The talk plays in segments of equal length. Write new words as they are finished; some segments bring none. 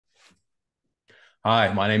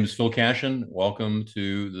Hi, my name is Phil Cashin. Welcome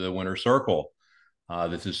to the Winter Circle.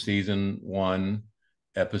 This is season one,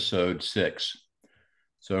 episode six.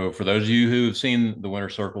 So, for those of you who have seen the Winter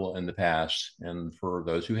Circle in the past, and for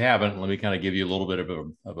those who haven't, let me kind of give you a little bit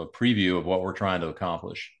of a preview of what we're trying to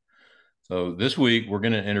accomplish. So, this week, we're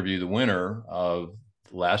going to interview the winner of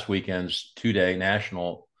last weekend's two-day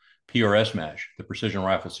national PRS match, the Precision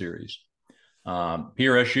Rifle Series.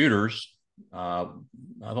 PRS shooters, uh,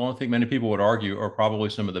 I don't think many people would argue, are probably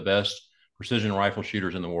some of the best precision rifle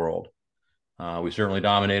shooters in the world. We certainly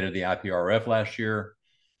dominated the IPRF last year,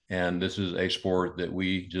 and this is a sport that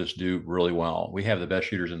we just do really well. We have the best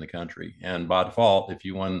shooters in the country, and by default, if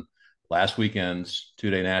you won last weekend's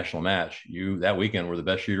two-day national match, you that weekend were the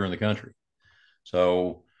best shooter in the country.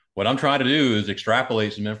 So what I'm trying to do is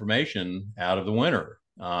extrapolate some information out of the winter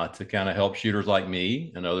to kind of help shooters like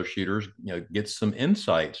me and other shooters, get some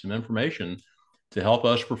insight, some information to help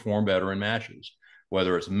us perform better in matches,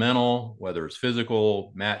 whether it's mental, whether it's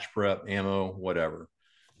physical, match prep, ammo, whatever.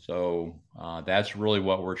 So that's really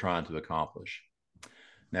what we're trying to accomplish.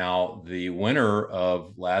 Now, the winner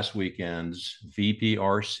of last weekend's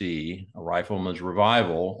VPRC, a Rifleman's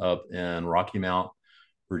Revival up in Rocky Mount,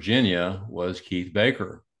 Virginia, was Keith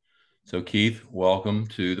Baker. So, Keith, welcome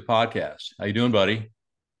to the podcast. How you doing, buddy?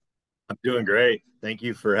 I'm doing great. Thank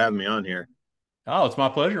you for having me on here. Oh, it's my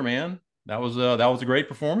pleasure, man. That was a great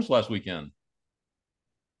performance last weekend.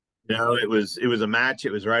 It was a match.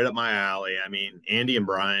 It was right up my alley. I mean, Andy and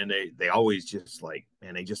Brian, they always just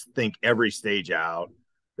they just think every stage out.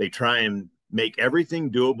 They try and make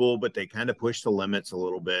everything doable, but they kind of push the limits a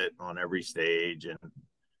little bit on every stage.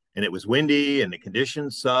 And it was windy and the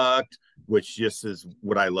conditions sucked, which just is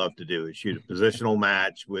what I love to do, is shoot a positional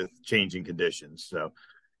match with changing conditions. So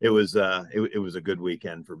it was a good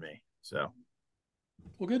weekend for me. So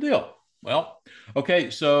Well, good deal. Well,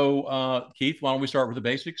 okay. So, Keith, why don't we start with the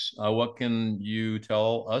basics? What can you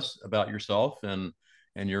tell us about yourself and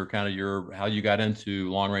your kind of your how you got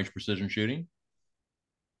into long range precision shooting?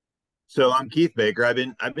 So I'm Keith Baker.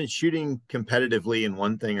 I've been shooting competitively in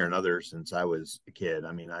one thing or another since I was a kid.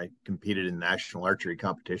 I mean, I competed in national archery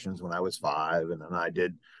competitions when I was 5, and then I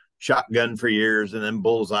did shotgun for years, and then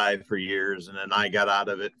bullseye for years, and then I got out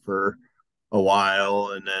of it for a while,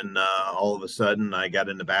 and then all of a sudden I got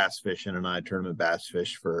into bass fishing, and I tournament bass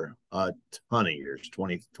fish for a ton of years,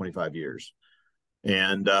 20 to 25 years,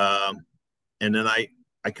 and and then I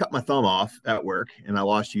cut my thumb off at work and I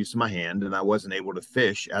lost use of my hand and I wasn't able to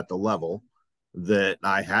fish at the level that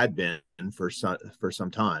I had been for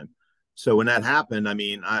some time. So when that happened, I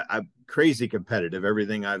mean, I'm crazy competitive.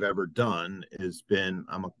 Everything I've ever done has been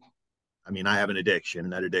I mean, I have an addiction,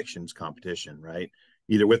 and that addiction's competition, right?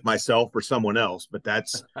 Either with myself or someone else, but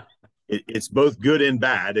it's both good and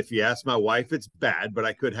bad. If you ask my wife, it's bad, but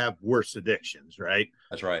I could have worse addictions, right?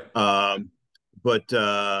 That's right. Um, but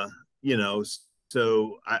you know,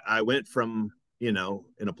 so I went from in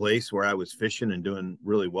a place where I was fishing and doing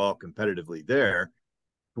really well competitively there,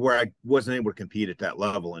 where I wasn't able to compete at that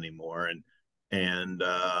level anymore, and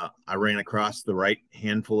I ran across the right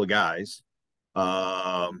handful of guys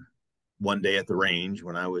one day at the range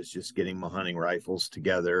when I was just getting my hunting rifles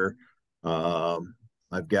together. Um,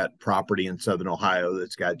 I've got property in Southern Ohio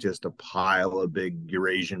that's got just a pile of big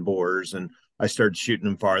Eurasian boars, and I started shooting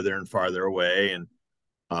them farther and farther away.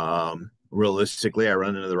 And realistically, I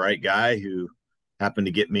run into the right guy who happened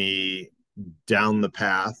to get me down the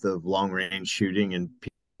path of long range shooting and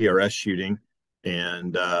PRS shooting.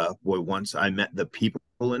 And boy, once I met the people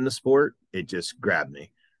in the sport, it just grabbed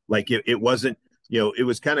me. Like it wasn't, it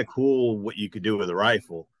was kind of cool what you could do with a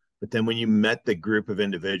rifle. But then when you met the group of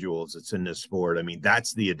individuals that's in this sport, I mean,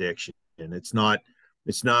 that's the addiction. And it's not,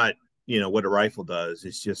 what a rifle does.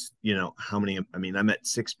 It's just, how many, I mean, I met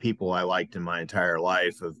 6 people I liked in my entire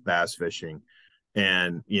life of bass fishing.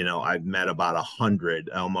 And, I've met about 100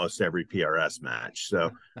 almost every PRS match.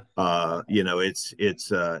 So,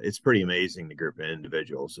 it's pretty amazing, the group of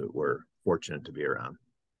individuals that we're fortunate to be around.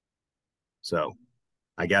 So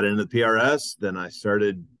I got into the PRS, then I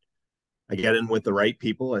got in with the right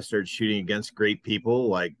people. I started shooting against great people.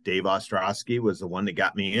 Like Dave Ostrowski was the one that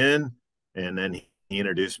got me in, and then he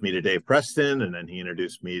introduced me to Dave Preston, and then he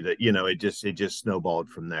introduced me to, it just snowballed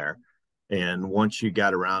from there. And once you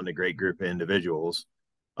got around a great group of individuals,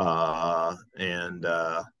 and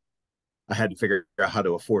I had to figure out how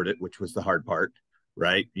to afford it, which was the hard part,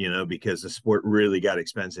 right? Because the sport really got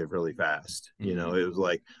expensive really fast. Mm-hmm. It was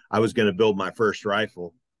like I was going to build my first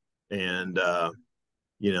rifle, and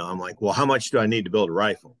I'm like, well, how much do I need to build a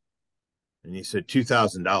rifle? And he said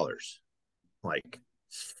 $2,000. Like,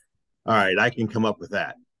 all right, I can come up with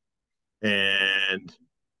that. And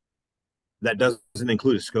that doesn't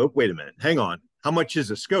include a scope. Wait a minute, hang on. How much is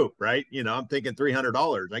a scope, right? I'm thinking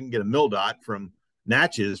 $300. I can get a mil dot from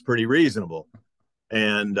Natchez, pretty reasonable.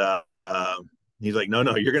 And he's like, no,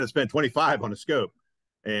 you're going to spend 25 on a scope.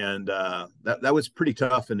 And that was pretty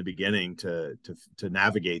tough in the beginning to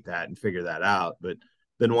navigate that and figure that out. But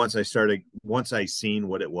then once I seen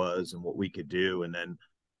what it was and what we could do, and then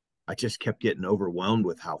I just kept getting overwhelmed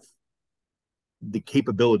with how the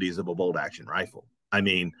capabilities of a bolt action rifle. I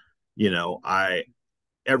mean, I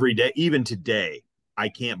every day, even today, I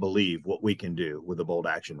can't believe what we can do with a bolt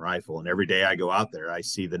action rifle. And every day I go out there, I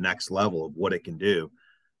see the next level of what it can do.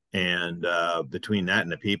 And between that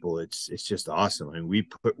and the people, it's just awesome. I mean,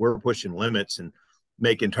 we're pushing limits and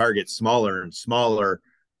making targets smaller and smaller,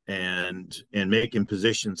 and making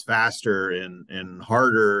positions faster and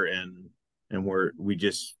harder, and we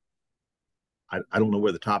just I don't know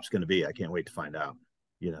where the top's going to be. I can't wait to find out.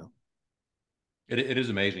 You know. It is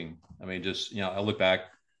amazing. I mean, just, I look back,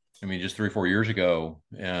 I mean, just 3 or 4 years ago,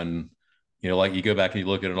 and, like you go back and you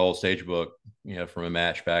look at an old stage book, from a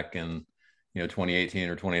match back in, 2018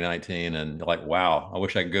 or 2019, and you're like, wow, I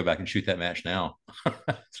wish I could go back and shoot that match now.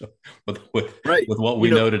 So Right. with what You we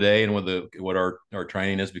know, know today, and with what our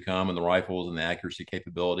training has become, and the rifles and the accuracy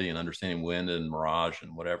capability and understanding wind and mirage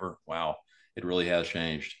and whatever, wow, it really has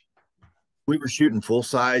changed. we were shooting full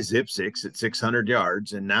size zip six at 600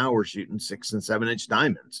 yards, and now we're shooting 6 and 7 inch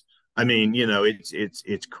diamonds. I mean,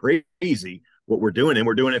 it's crazy what we're doing, and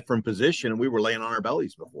we're doing it from position, and we were laying on our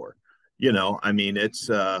bellies before. I mean, it's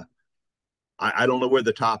I don't know where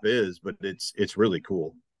the top is, but it's really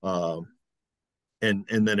cool. And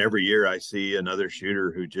then every year I see another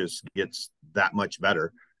shooter who just gets that much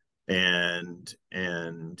better, and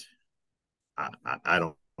I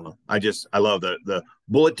don't know. I love the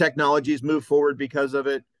bullet technologies move forward because of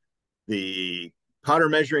it. The powder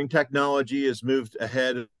measuring technology has moved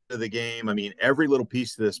ahead of the game. I mean, every little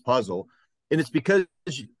piece of this puzzle, and it's because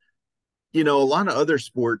a lot of other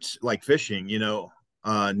sports like fishing,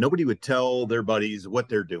 nobody would tell their buddies what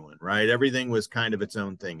they're doing, right? Everything was kind of its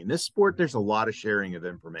own thing. In this sport, there's a lot of sharing of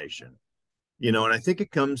information, and I think it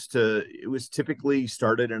was typically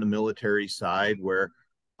started in a military side where,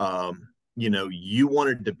 you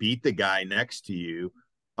wanted to beat the guy next to you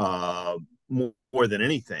more than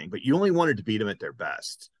anything, but you only wanted to beat them at their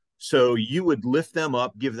best. So you would lift them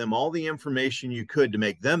up, give them all the information you could to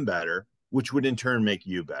make them better, which would in turn make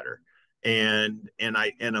you better. And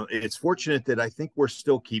it's fortunate that I think we're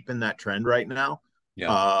still keeping that trend right now.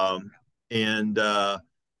 Yeah. Um, and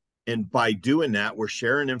by doing that, we're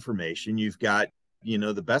sharing information. You've got,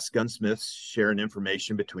 the best gunsmiths sharing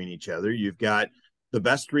information between each other. You've got the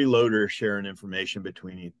best reloaders sharing information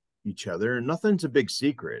between each other, and nothing's a big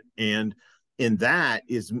secret. And in that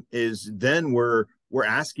is then we're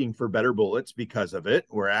asking for better bullets because of it.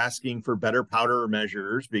 We're asking for better powder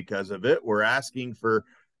measures because of it. We're asking for,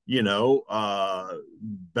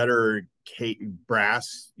 better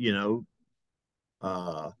brass,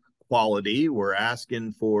 quality. We're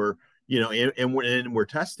asking for, and we're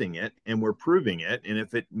testing it and we're proving it. And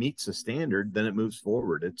if it meets the standard, then it moves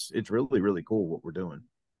forward. It's really, really cool what we're doing,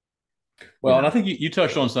 you Well, and I know? think you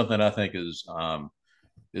touched on something I think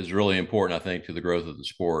is really important, I think, to the growth of the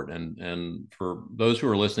sport. And for those who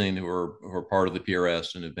are listening, who are part of the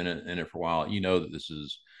PRS and have been in it for a while, that this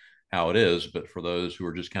is how it is. But for those who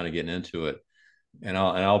are just kind of getting into it, and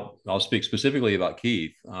I'll speak specifically about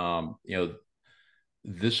Keith.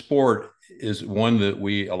 This sport is one that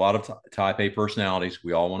a lot of type A personalities,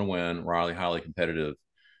 we all want to win. We're highly competitive,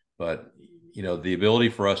 but the ability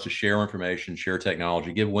for us to share information, share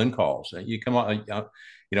technology, give win calls. You come on,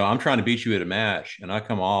 I'm trying to beat you at a match, and I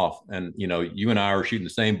come off, and you and I are shooting the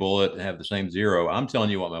same bullet and have the same zero. I'm telling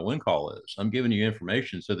you what my win call is. I'm giving you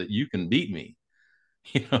information so that you can beat me.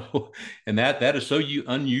 you know, and that is so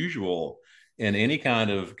unusual in any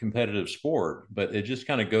kind of competitive sport. But it just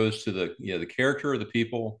kind of goes to the character of the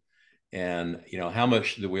people, and how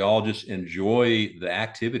much that we all just enjoy the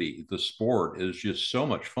activity. The sport is just so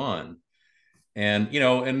much fun, and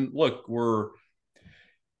look, we're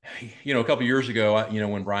a couple of years ago,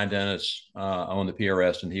 when Brian Dennis owned the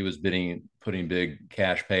PRS and he was putting big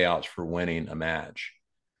cash payouts for winning a match,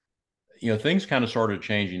 things kind of started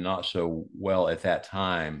changing not so well at that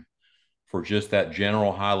time for just that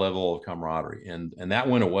general high level of camaraderie. And that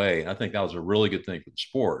went away. And I think that was a really good thing for the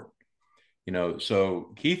sport.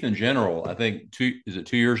 So Keith, in general, I think 2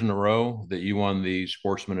 years in a row that you won the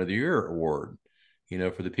Sportsman of the Year award,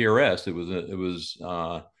 for the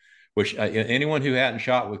PRS. Which anyone who hadn't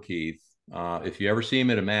shot with Keith, if you ever see him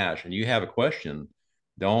at a match and you have a question,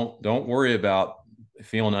 don't worry about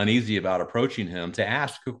feeling uneasy about approaching him to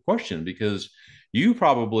ask a question, because you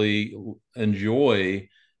probably enjoy,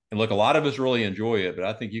 and look, a lot of us really enjoy it, but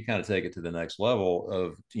I think you kind of take it to the next level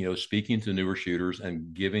of, speaking to newer shooters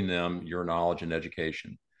and giving them your knowledge and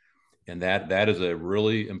education. And that is a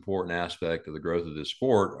really important aspect of the growth of this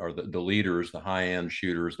sport, are the leaders, the high end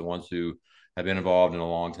shooters, the ones who have been involved in a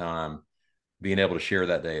long time, being able to share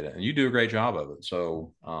that data. And you do a great job of it.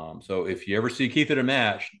 So if you ever see Keith at a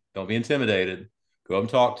match, don't be intimidated. Go up and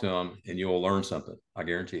talk to him, and you will learn something. I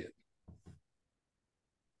guarantee it.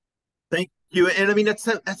 Thank you. And I mean, that's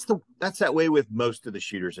that way with most of the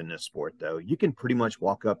shooters in this sport, though. You can pretty much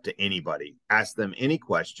walk up to anybody, ask them any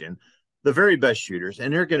question, the very best shooters,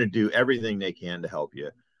 and they're going to do everything they can to help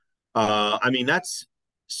you. I mean, that's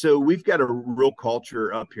so we've got a real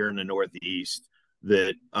culture up here in the Northeast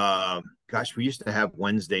that, gosh, we used to have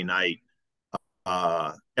Wednesday night.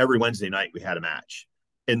 Every Wednesday night we had a match,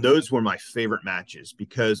 and those were my favorite matches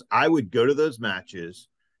because I would go to those matches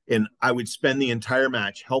and I would spend the entire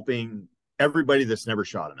match helping everybody that's never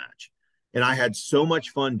shot a match, and I had so much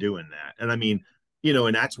fun doing that. And I mean,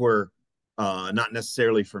 and that's where not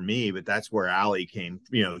necessarily for me, but that's where Allie came.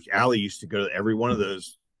 Allie used to go to every one of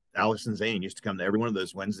those. Allison Zane used to come to every one of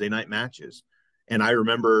those Wednesday night matches. And I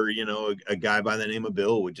remember, a guy by the name of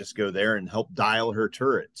Bill would just go there and help dial her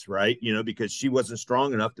turrets, right? Because she wasn't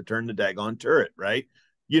strong enough to turn the daggone turret, right?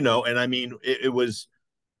 And I mean, it was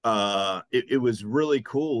really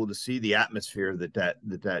cool to see the atmosphere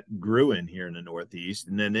that grew in here in the Northeast,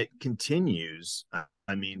 and then it continues.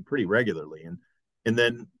 I mean, pretty regularly, and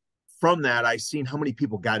then from that, I seen how many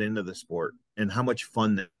people got into the sport and how much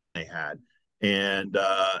fun they had, and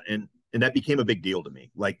that became a big deal to me.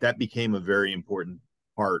 Like that became a very important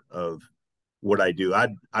part of what I do.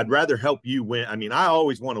 I'd rather help you win. I mean, I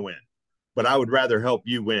always want to win, but I would rather help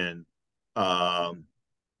you win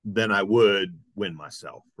than I would win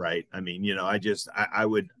myself. Right. I mean, I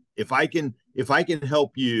would, if I can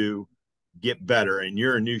help you get better and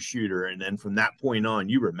you're a new shooter. And then from that point on,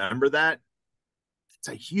 you remember that, it's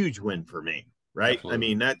a huge win for me. Right. I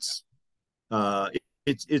Absolutely. mean,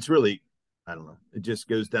 it's really, I don't know. It just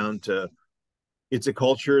goes down to, it's a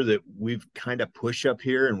culture that we've kind of pushed up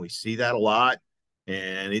here and we see that a lot,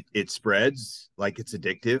 and it spreads like it's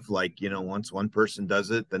addictive. Like, once one person does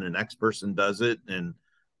it, then the next person does it. And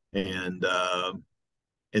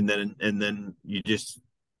then you just,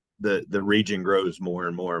 the region grows more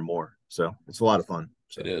and more and more. So it's a lot of fun.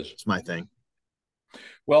 It So is. it's my thing.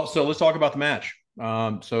 Well, so let's talk about the match.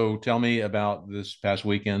 So tell me about this past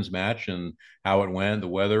weekend's match and how it went, the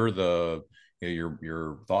weather,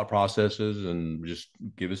 your thought processes, and just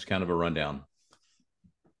give us kind of a rundown.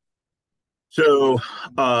 So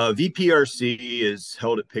VPRC is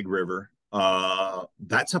held at Pig River.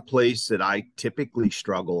 That's a place that I typically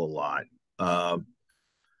struggle a lot.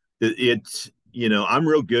 It's, I'm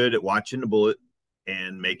real good at watching the bullet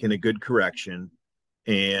and making a good correction.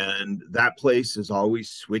 And that place is always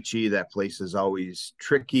switchy. That place is always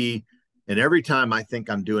tricky. And every time I think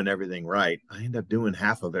I'm doing everything right, I end up doing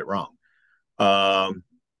half of it wrong.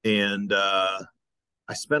 And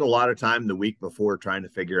I spent a lot of time the week before trying to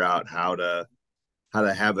figure out how to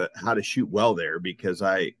shoot well there, because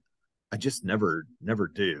I just never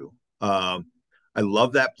do. I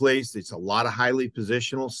love that place. It's a lot of highly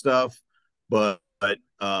positional stuff, but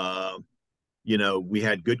we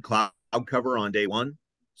had good cloud cover on day one,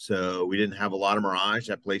 so we didn't have a lot of mirage.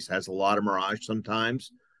 That place has a lot of mirage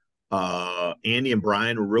sometimes. Andy and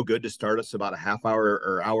Brian were real good to start us about a half hour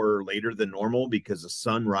or hour later than normal, because the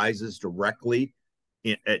sun rises directly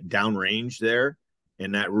at downrange there,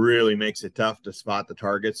 and that really makes it tough to spot the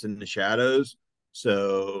targets in the shadows.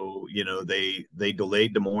 So they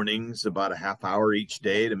delayed the mornings about a half hour each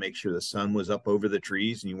day to make sure the sun was up over the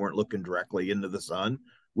trees and you weren't looking directly into the sun,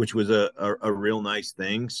 which was a real nice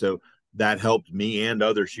thing. So that helped me and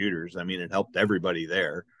other shooters. I mean, it helped everybody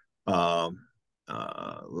there.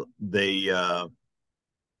 They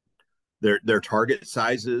their target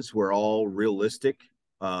sizes were all realistic.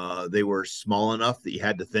 They were small enough that you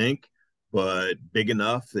had to think, but big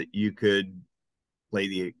enough that you could play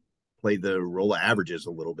the role of averages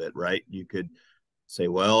a little bit, right? You could say,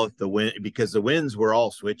 well, if the wind, because the winds were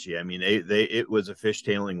all switchy. I mean, it was a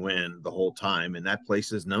fishtailing wind the whole time, and that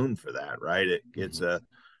place is known for that, right? It's Mhm. a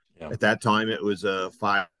Yeah, At that time it was a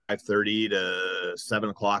 5:30 to 7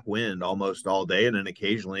 o'clock wind almost all day, and then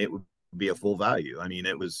occasionally it would be a full value. I mean,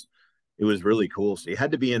 it was really cool. So you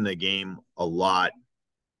had to be in the game a lot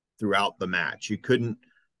throughout the match. You couldn't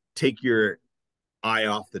take your eye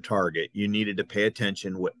off the target. You needed to pay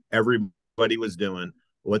attention what everybody was doing,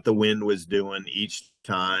 what the wind was doing each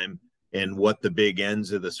time, and what the big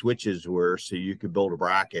ends of the switches were, so you could build a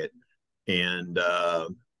bracket. And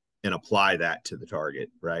and apply that to the target,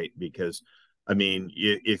 right? Because I mean,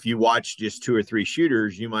 if you watch just 2 or 3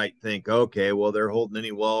 shooters, you might think, okay, well, they're holding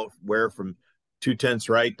anywhere from 2/10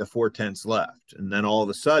 right to 4/10 left. And then all of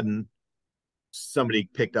a sudden, somebody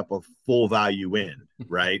picked up a full value win,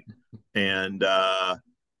 right? And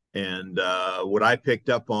what I picked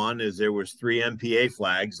up on is there was 3 MPA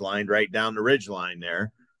flags lined right down the ridge line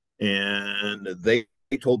there, and they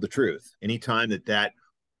told the truth. Anytime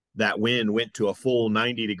that wind went to a full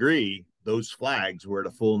 90 degree, those flags were at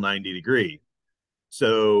a full 90 degree.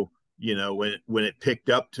 So, when it picked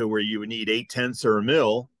up to where you would need 8/10 or a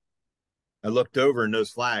mil, I looked over and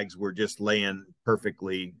those flags were just laying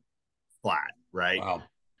perfectly flat, right? Wow.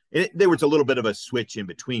 There was a little bit of a switch in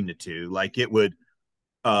between the two. Like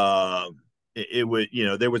uh, it would,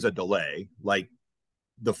 there was a delay. Like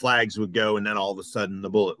the flags would go and then all of a sudden the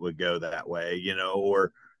bullet would go that way,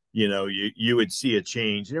 or, you would see a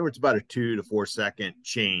change. There was about a 2 to 4 second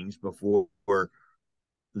change before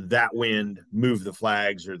that wind moved the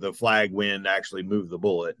flags or the flag wind actually moved the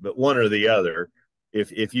bullet, but one or the other.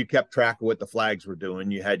 If you kept track of what the flags were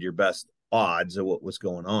doing, you had your best odds of what was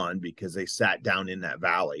going on because they sat down in that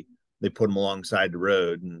valley. They put them alongside the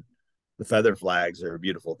road, and the feather flags are a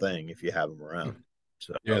beautiful thing if you have them around.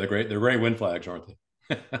 So Yeah, they're great wind flags, aren't they?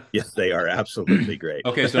 yes, they are absolutely great.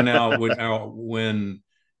 Okay, so now when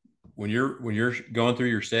you're going through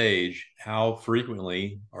your stage, how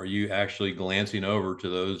frequently are you actually glancing over to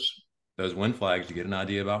those wind flags to get an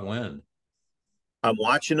idea about wind? I'm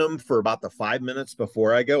watching them for about the 5 minutes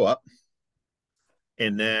before I go up.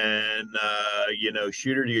 And then,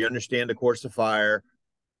 shooter, do you understand the course of fire?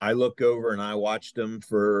 I look over and I watched them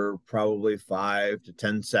for probably 5 to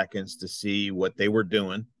 10 seconds to see what they were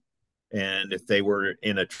doing and if they were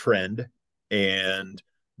in a trend. And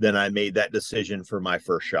then I made that decision for my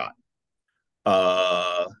first shot.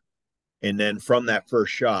 Uh, and then from that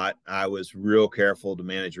first shot, I was real careful to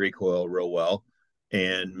manage recoil real well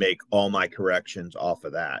and make all my corrections off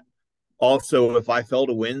of that. Also, if I felt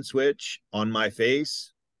a wind switch on my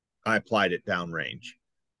face, I applied it downrange,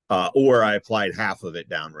 or I applied half of it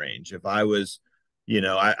downrange. If I was,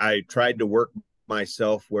 I tried to work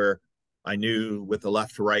myself where I knew with the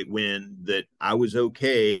left to right wind that I was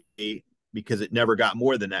okay because it never got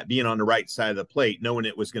more than that, being on the right side of the plate, knowing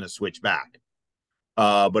it was going to switch back.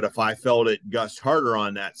 But if I felt it gust harder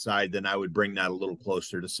on that side, then I would bring that a little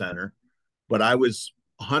closer to center. But I was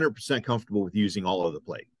 100% comfortable with using all of the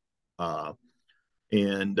plate. Uh,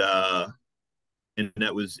 and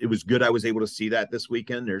it was good I was able to see that this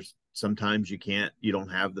weekend. There's sometimes you don't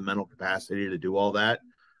have the mental capacity to do all that.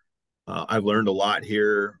 I've learned a lot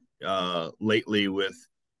here lately with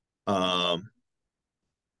I've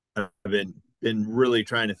been really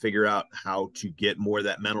trying to figure out how to get more of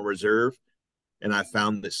that mental reserve, and I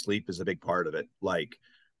found that sleep is a big part of it. Like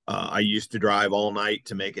I used to drive all night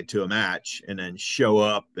to make it to a match and then show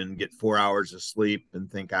up and get 4 hours of sleep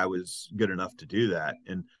and think I was good enough to do that.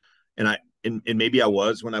 And maybe I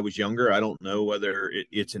was when I was younger. I don't know whether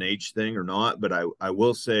it's an age thing or not, but I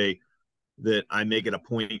will say that I make it a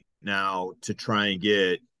point now to try and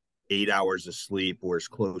get 8 hours of sleep or as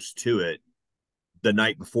close to it the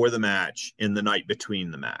night before the match and the night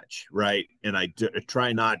between the match, right? And I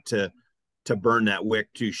try not to burn that wick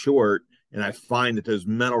too short. And I find that those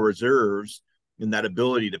mental reserves and that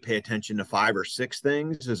ability to pay attention to 5 or 6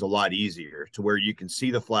 things is a lot easier, to where you can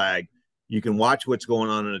see the flag, you can watch what's going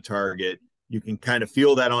on in a target, you can kind of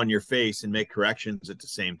feel that on your face and make corrections at the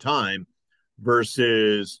same time,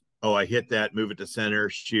 versus, oh, I hit that, move it to center,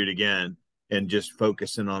 shoot again, and just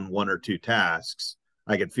focusing on 1 or 2 tasks.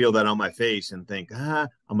 I could feel that on my face and think, I'm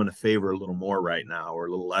going to favor a little more right now or a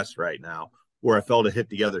little less right now. Or I felt it hit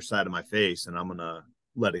the other side of my face and I'm going to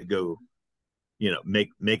let it go,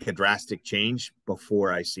 make a drastic change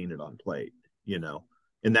before I seen it on plate.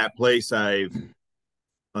 In that place, I've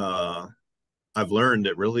learned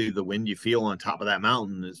that really the wind you feel on top of that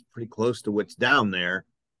mountain is pretty close to what's down there,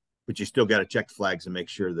 but you still got to check the flags and make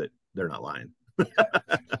sure that they're not lying.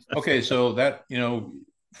 Okay, so that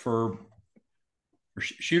for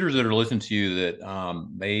shooters that are listening to you that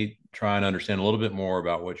may try and understand a little bit more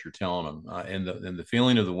about what you're telling them and the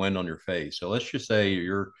feeling of the wind on your face. So let's just say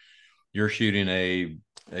you're shooting a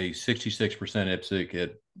 66% IPSC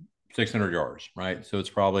at 600 yards, right? So it's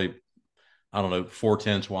probably, I don't know,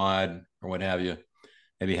 4/10 wide or what have you,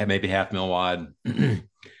 maybe half mil wide.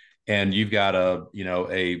 And you've got a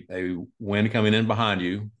wind coming in behind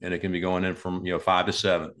you, and it can be going in from 5 to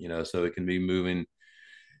 7, so it can be moving,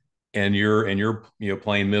 and you're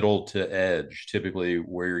playing middle to edge, typically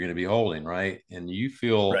where you're going to be holding, right? And you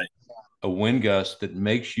feel Right. a wind gust that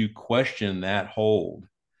makes you question that hold.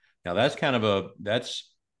 Now that's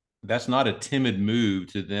that's not a timid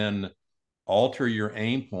move to then alter your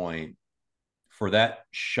aim point for that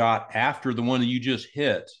shot after the one that you just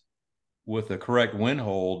hit with the correct wind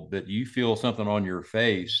hold, but you feel something on your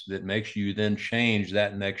face that makes you then change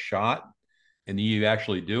that next shot and you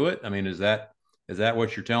actually do it. I mean, is that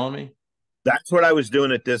what you're telling me? That's what I was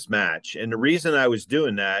doing at this match. And the reason I was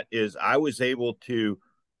doing that is I was able to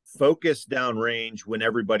focus down range when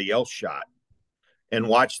everybody else shot and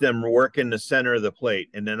watch them work in the center of the plate.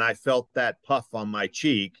 And then I felt that puff on my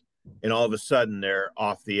cheek, and all of a sudden they're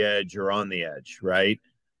off the edge or on the edge, right?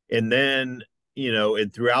 And then,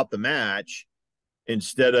 and throughout the match,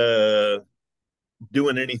 instead of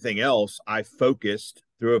doing anything else, I focused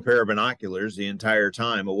through a pair of binoculars the entire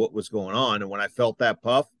time of what was going on. And when I felt that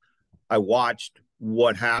puff, I watched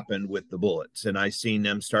what happened with the bullets, and I seen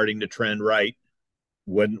them starting to trend right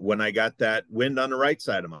when I got that wind on the right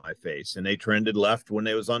side of my face, and they trended left when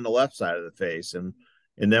they was on the left side of the face, and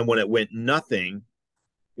then when it went nothing,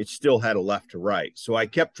 it still had a left to right. So I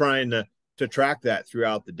kept trying to track that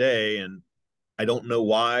throughout the day, and I don't know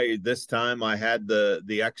why this time I had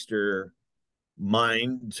the extra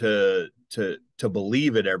mind to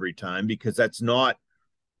believe it every time, because that's not,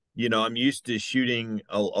 I'm used to shooting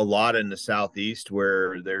a lot in the southeast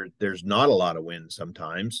where there's not a lot of wind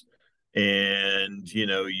sometimes, and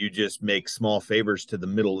you just make small favors to the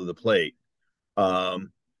middle of the plate.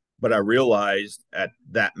 Um, but I realized at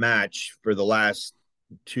that match, for the last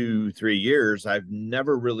 2 3 years, I've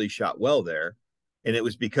never really shot well there, and it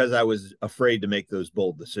was because I was afraid to make those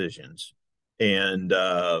bold decisions. And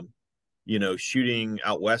shooting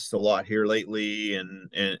out west a lot here lately,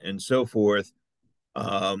 and so forth.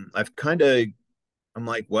 I've kind of, I'm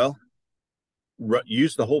like, well,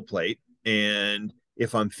 use the whole plate, and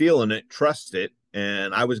if I'm feeling it, trust it.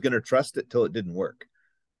 And I was going to trust it till it didn't work,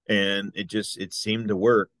 and it seemed to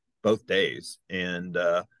work both days. And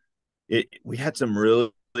we had some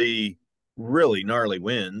really really gnarly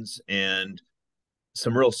winds, and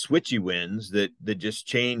some real switchy winds that just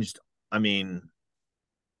changed. I mean,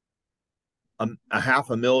 a half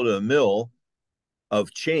a mil to a mil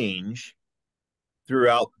of change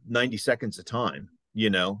throughout 90 seconds of time,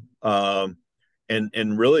 and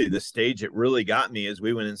really the stage it really got me is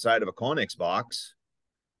we went inside of a Connex box,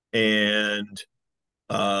 and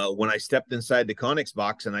when I stepped inside the Connex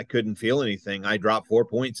box and I couldn't feel anything, I dropped 4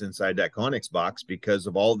 points inside that Connex box because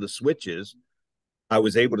of all the switches. I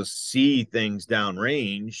was able to see things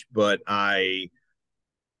downrange, but I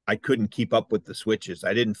couldn't keep up with the switches.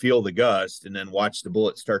 I didn't feel the gust, and then watch the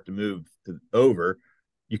bullet start to move over.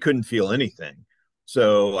 You couldn't feel anything.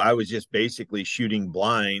 So I was just basically shooting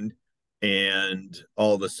blind, and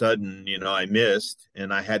all of a sudden, I missed,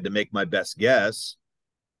 and I had to make my best guess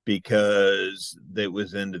because it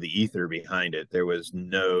was into the ether behind it. There was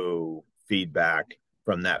no feedback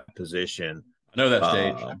from that position. I know that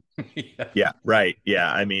stage. Uh, Yeah. yeah, right.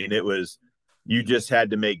 Yeah. I mean, it was, you just had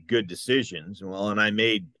to make good decisions. Well, and I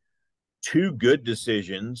made two good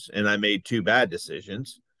decisions and I made two bad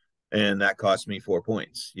decisions. And that cost me 4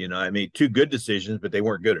 points. I made two good decisions, but they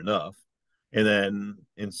weren't good enough. And then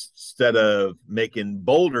instead of making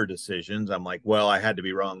bolder decisions, I'm like, well, I had to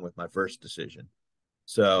be wrong with my first decision.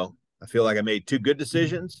 So I feel like I made two good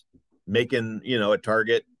decisions, making, a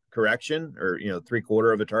target correction, or,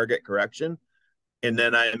 3/4 of a target correction. And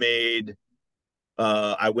then I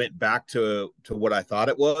went back to what I thought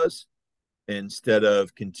it was, instead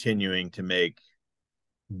of continuing to make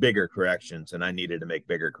bigger corrections. And I needed to make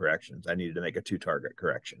bigger corrections. I needed to make a 2 target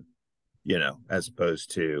correction, as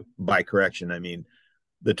opposed to, by correction, I mean,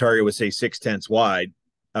 the target would say 6/10 wide.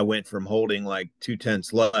 I went from holding like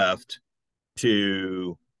 2/10 left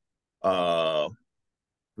to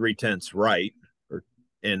 3/10 right,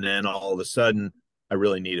 and then all of a sudden I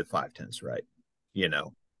really needed 5/10 right, you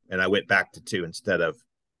know, and I went back to 2 instead of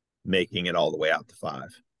making it all the way out to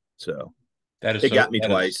 5. So That is it so got me that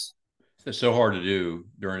is twice. it's so hard to do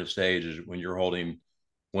during a stage is when you're holding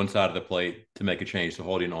one side of the plate to make a change to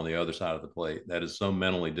holding on the other side of the plate. That is so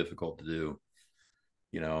mentally difficult to do,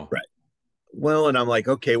 you know. Right. Well, and I'm like,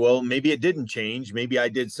 okay, well, maybe it didn't change. Maybe I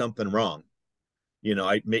did something wrong. And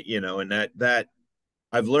that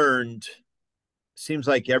I've learned, seems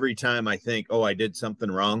like every time I think, oh, I did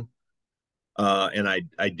something wrong, and I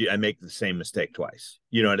make the same mistake twice.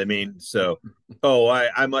 You know what I mean? So, oh,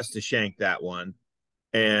 I must have shanked that one,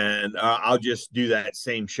 and I'll just do that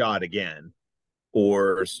same shot again,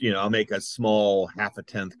 or I'll make a small half a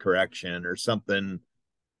tenth correction or something,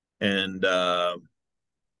 and I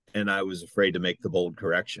was afraid to make the bold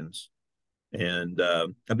corrections. And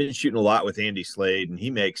I've been shooting a lot with Andy Slade, and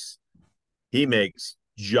he makes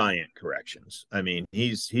giant corrections. I mean,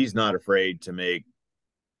 he's not afraid to make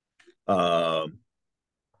um,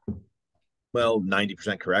 well,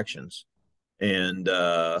 90% corrections. And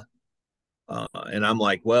I'm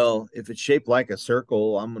like, well, if it's shaped like a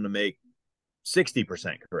circle, I'm going to make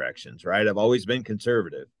 60% corrections, right? I've always been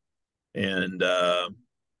conservative. And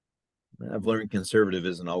I've learned conservative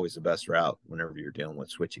isn't always the best route whenever you're dealing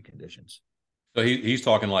with switchy conditions. So he's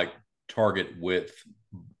talking like target width,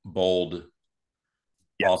 bold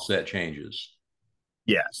Yes. offset changes.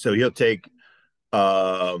 Yeah. So he'll take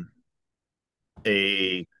um,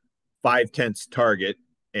 a 5/10 target,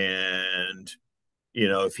 and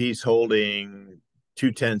if he's holding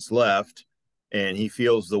 2/10 left and he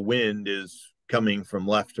feels the wind is coming from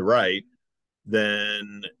left to right,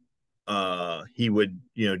 then he would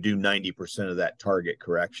do 90% of that target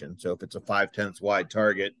correction. So if it's a 5/10 wide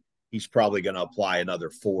target, he's probably going to apply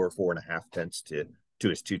another 4.5 tenths to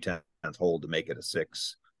his 2/10 hold to make it a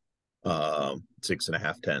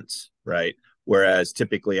 6.5 tenths, right? Whereas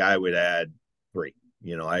typically I would add 3.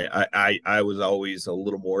 I was always a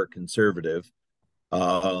little more conservative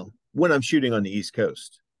when I'm shooting on the East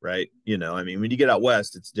Coast, right? I mean, when you get out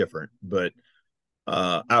west, it's different, but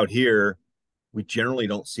out here, we generally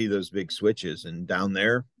don't see those big switches, and down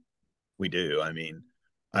there, we do. I mean,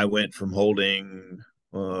 I went from holding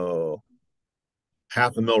oh,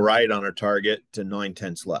 half a mil right on a target to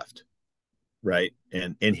 9/10 left, right,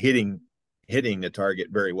 and hitting the target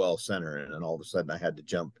very well center, and then all of a sudden I had to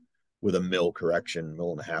jump with a mil correction,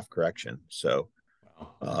 mil and a half correction. So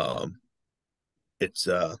Wow. um, it's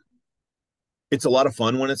it's a lot of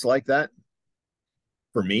fun when it's like that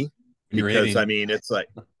for me, When you're because I hitting, mean it's like,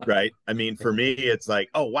 right, I mean for me it's like,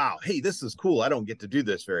 oh wow, hey, this is cool, I don't get to do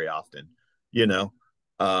this very often, you know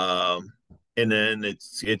um and then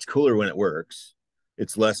it's cooler when it works,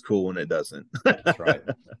 it's less cool when it doesn't. that's right.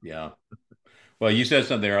 Yeah. Well, you said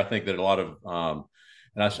something there. I think that a lot of,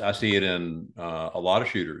 and I see it in a lot of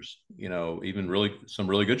shooters. Even really some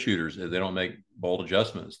really good shooters, they don't make bold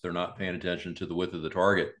adjustments. They're not paying attention to the width of the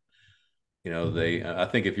target. They. I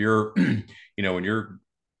think if you're, when you're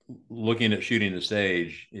looking at shooting the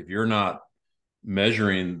stage, if you're not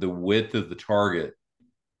measuring the width of the target,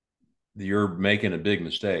 you're making a big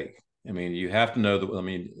mistake. I mean, you have to know the. I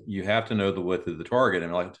mean, you have to know the width of the target.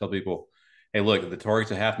 And I like to tell people, hey, look, the target's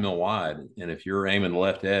a half mil wide, and if you're aiming the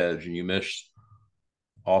left edge and you miss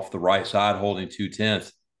off the right side holding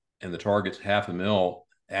 2/10, and the target's half a mil,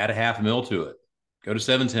 add a half a mil to it. Go to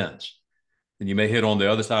 7/10. And you may hit on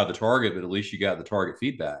the other side of the target, but at least you got the target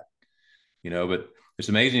feedback. But it's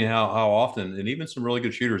amazing how often, and even some really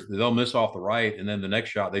good shooters, they'll miss off the right, and then the next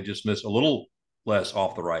shot they just miss a little less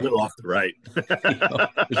off the A right. little off the right.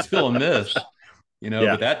 It's still a miss.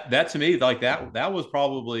 Yeah. But that to me, like that was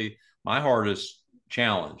probably my hardest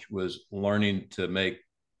challenge, was learning to make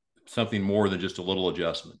something more than just a little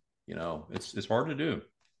adjustment. It's hard to do,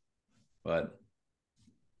 but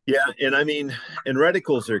Yeah, and I mean, and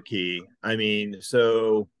reticles are key. I mean,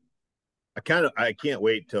 so I can't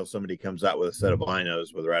wait till somebody comes out with a set of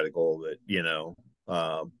binos with reticle that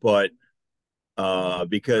but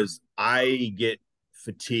because I get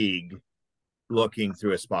fatigue looking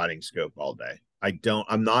through a spotting scope all day.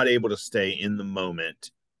 I'm not able to stay in the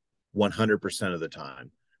moment 100% of the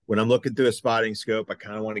time. When I'm looking through a spotting scope, I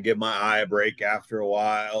kind of want to give my eye a break after a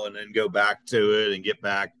while and then go back to it and get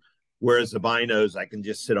back. Whereas the binos, I can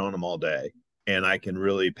just sit on them all day and I can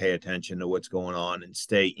really pay attention to what's going on and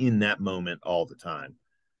stay in that moment all the time.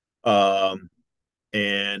 Um,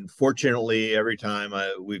 and fortunately, every time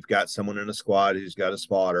we've got someone in a squad who's got a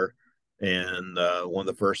spotter, and one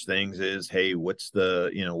of the first things is, hey, what's the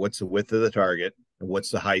width of the target, and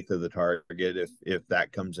what's the height of the target, if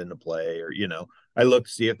that comes into play, or I look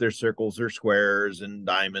to see if there's circles or squares and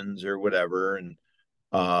diamonds or whatever, and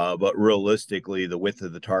but realistically, the width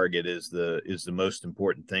of the target is the most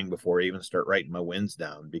important thing before I even start writing my wins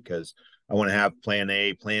down, because I want to have plan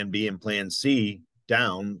A, plan B, and plan C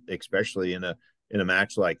down, especially in a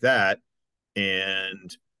match like that.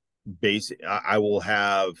 And I will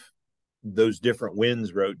have those different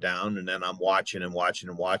wins wrote down, and then I'm watching and watching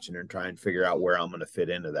and watching and trying to figure out where I'm going to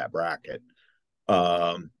fit into that bracket.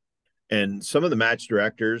 Um, and some of the match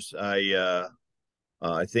directors, I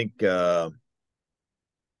think Ken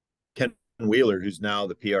Wheeler, who's now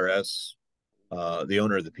the PRS, the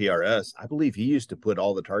owner of the PRS, I believe he used to put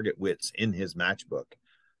all the target widths in his match book,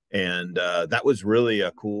 and that was really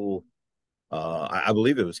a cool. I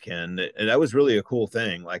believe it was Ken, and that was really a cool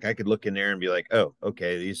thing. Like I could look in there and be like, oh,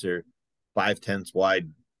 okay, these are 5/10 wide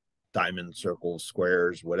diamond circles,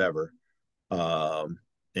 squares, whatever. Um,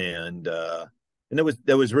 and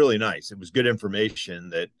that was really nice. It was good information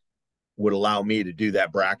that would allow me to do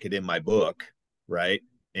that bracket in my book, right?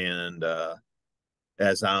 And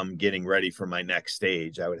as I'm getting ready for my next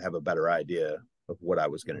stage, I would have a better idea of what I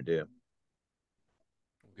was going to do.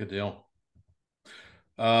 Good deal.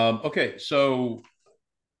 Okay, so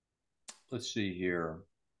let's see here.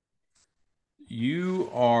 You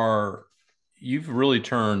are you've really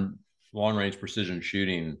turned long range precision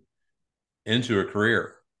shooting into a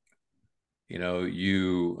career.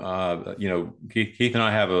 Keith and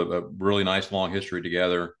I have a really nice long history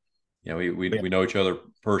together. We know each other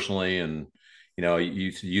personally, and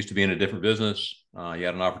you used to be in a different business. You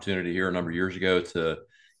had an opportunity here a number of years ago to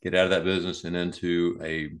get out of that business and into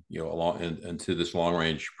into this long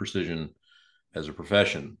range precision as a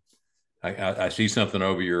profession. I see something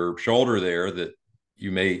over your shoulder there that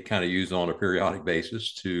you may kind of use on a periodic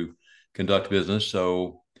basis to conduct business.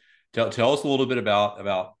 So tell us a little bit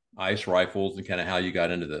about ice rifles and kind of how you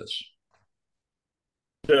got into this.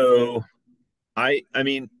 So I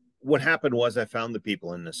mean, what happened was I found the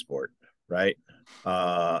people in this sport, right?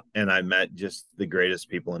 And I met just the greatest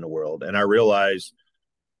people in the world. And I realized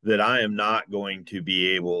that I am not going to be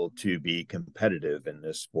able to be competitive in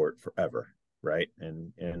this sport forever, right?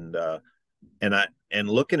 And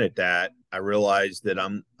looking at that, I realized that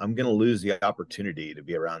I'm going to lose the opportunity to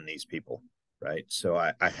be around these people, right? So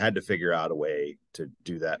I had to figure out a way to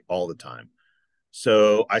do that all the time.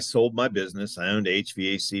 So I sold my business. I owned a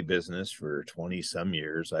HVAC business for 20 some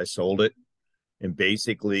years. I sold it and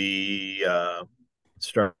basically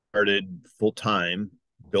started full time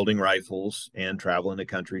building rifles and traveling the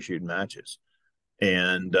country shooting matches.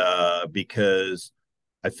 And because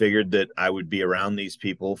I figured that I would be around these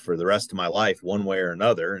people for the rest of my life, one way or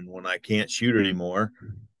another. And when I can't shoot anymore,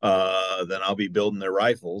 then I'll be building their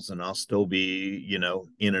rifles and I'll still be,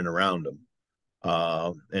 in and around them.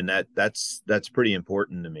 And that's pretty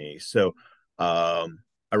important to me. So I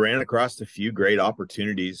ran across a few great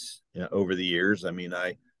opportunities over the years. I mean,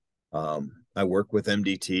 I work with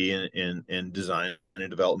MDT in design and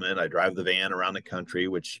development. I drive the van around the country,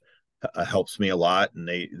 which helps me a lot, and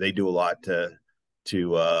they do a lot to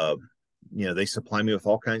they supply me with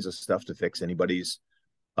all kinds of stuff to fix anybody's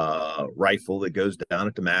rifle that goes down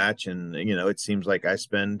at the match. And it seems like I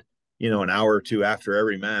spend an hour or two after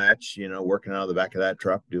every match, working out of the back of that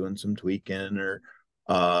truck, doing some tweaking or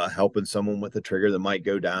helping someone with a trigger that might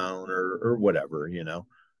go down or whatever,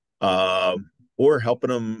 or helping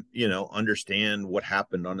them, understand what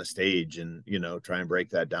happened on the stage and, try and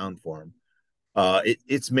break that down for them.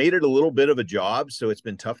 It's made it a little bit of a job. So it's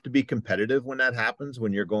been tough to be competitive when that happens,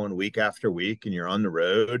 when you're going week after week and you're on the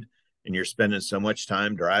road and you're spending so much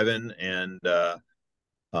time driving. And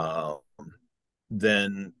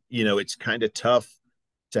then, it's kind of tough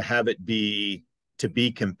to have it to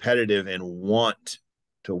be competitive and want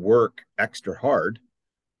to work extra hard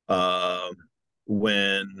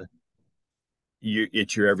when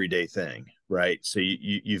it's your everyday thing, right? So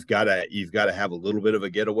you've got to have a little bit of a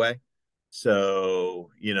getaway. So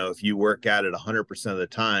if you work at it 100% of the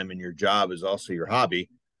time and your job is also your hobby,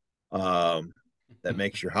 that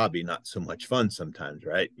makes your hobby not so much fun sometimes,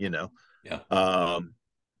 right? Yeah.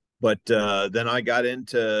 But then I got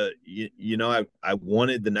into I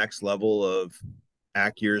wanted the next level of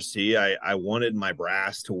accuracy. I wanted my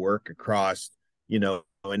brass to work across,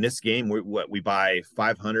 in this game we buy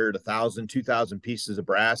 500, 1,000, 2,000 pieces of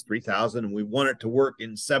brass, 3,000, and we want it to work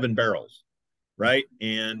in 7 barrels, right?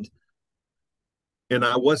 And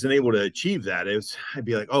I wasn't able to achieve that. I'd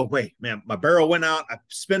be like, oh wait, man, my barrel went out. I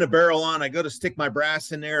spin a barrel on. I go to stick my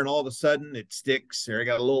brass in there, and all of a sudden it sticks. Or I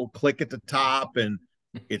got a little click at the top, and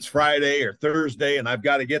it's Friday or Thursday, and I've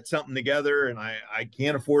got to get something together, and I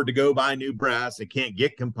can't afford to go buy new brass. I can't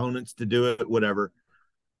get components to do it, whatever.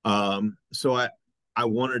 So I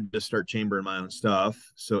wanted to start chambering my own stuff,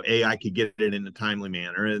 so I could get it in a timely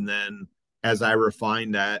manner, and then as I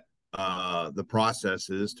refined that, the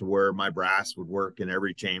processes to where my brass would work in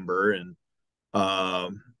every chamber, and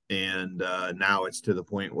now it's to the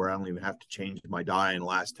point where I don't even have to change my die in the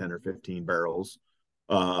last 10 or 15 barrels.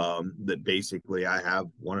 That basically I have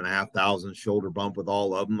 1,500 shoulder bump with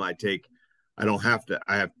all of them. I have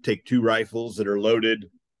to take 2 rifles that are loaded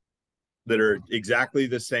that are exactly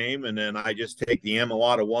the same, and then I just take the ammo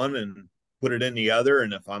out of one and put it in the other.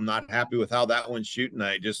 And if I'm not happy with how that one's shooting,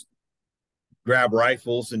 I just grab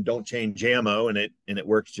rifles and don't change ammo, and it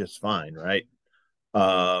works just fine, right?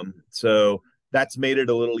 So that's made it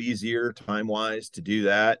a little easier time wise to do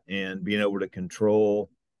that, and being able to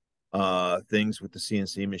control things with the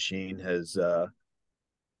CNC machine has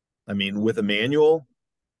I mean, with a manual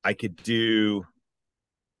I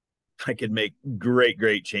could make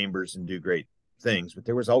great chambers and do great things, but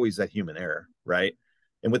there was always that human error, right?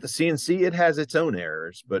 And with the CNC, it has its own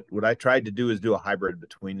errors. But what I tried to do is do a hybrid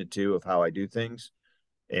between the two of how I do things.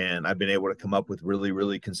 And I've been able to come up with really,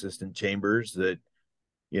 really consistent chambers that,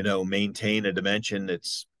 maintain a dimension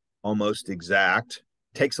that's almost exact.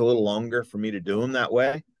 Takes a little longer for me to do them that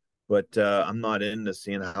way, but I'm not into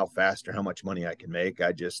seeing how fast or how much money I can make.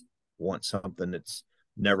 I just want something that's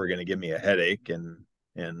never going to give me a headache.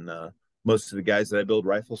 And most of the guys that I build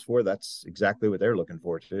rifles for, that's exactly what they're looking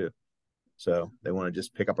for too. So they want to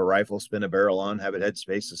just pick up a rifle, spin a barrel on, have it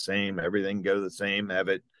headspace the same, everything go the same,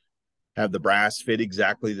 have the brass fit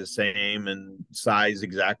exactly the same and size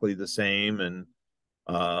exactly the same,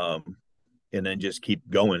 um, and then just keep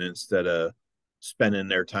going instead of spending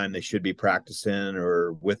their time they should be practicing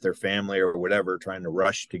or with their family or whatever, trying to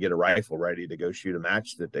rush to get a rifle ready to go shoot a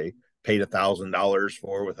match that they paid $1,000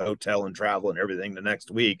 for with hotel and travel and everything the next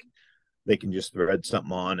week. They can just thread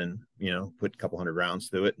something on and, put a couple hundred rounds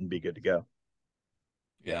through it and be good to go.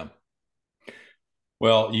 Yeah.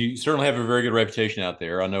 Well, you certainly have a very good reputation out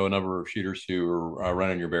there. I know a number of shooters who are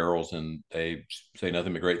running your barrels, and they say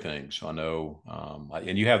nothing but great things. So I know,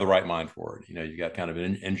 and you have the right mind for it. You got kind of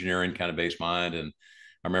an engineering kind of based mind. And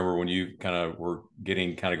I remember when you kind of were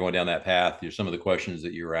getting kind of going down that path, some of the questions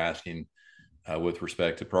that you were asking with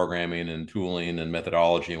respect to programming and tooling and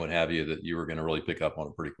methodology and what have you, that you were going to really pick up on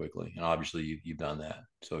it pretty quickly. And obviously, you've done that.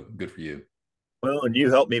 So good for you. Well, and you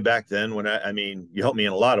helped me back then when I mean, you helped me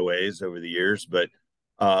in a lot of ways over the years, but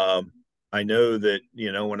um, I know that,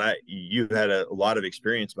 you had a lot of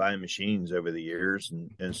experience buying machines over the years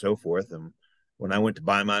and so forth. And when I went to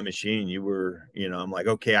buy my machine, you were, I'm like,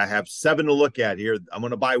 okay, I have 7 to look at here. I'm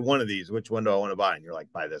going to buy one of these. Which one do I want to buy? And you're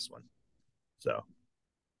like, buy this one. So,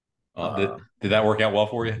 Did uh, did that work out well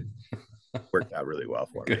for you? worked out really well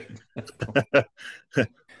for me. Good.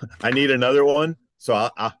 I need another one. So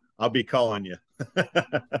I'll be calling you.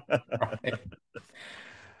 Right.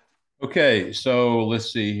 Okay, so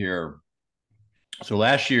let's see here. So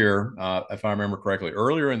last year, if I remember correctly,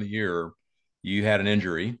 earlier in the year, you had an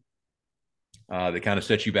injury that kind of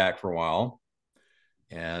set you back for a while,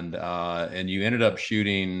 and you ended up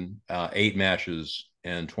shooting 8 matches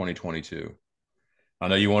in 2022. I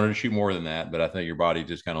know you wanted to shoot more than that, but I think your body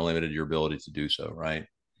just kind of limited your ability to do so, right?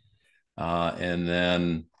 And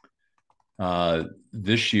then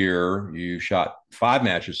this year, you shot 5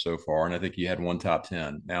 matches so far, and I think you had one top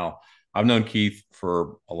 10. Now, I've known Keith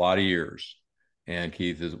for a lot of years, and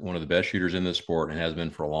Keith is one of the best shooters in this sport and has been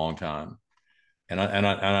for a long time. And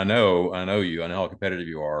I know you. I know how competitive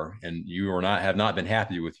you are, and you are not have not been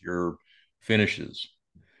happy with your finishes.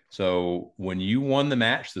 So when you won the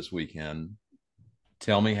match this weekend,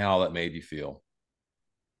 tell me how that made you feel.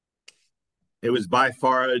 It was by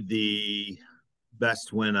far the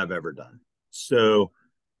best win I've ever done. So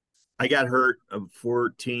I got hurt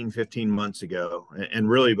 14, 15 months ago. And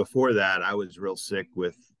really before that, I was real sick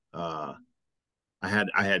with I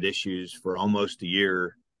had issues for almost a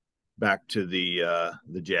year back to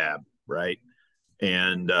the jab, right?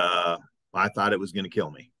 And I thought it was going to kill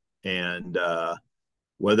me. And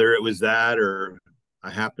whether it was that or I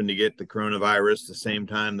happened to get the coronavirus the same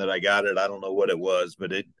time that I got it, I don't know what it was,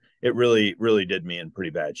 but it really, really did me in pretty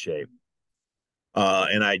bad shape.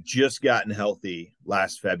 And I just gotten healthy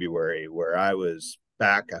last February where I was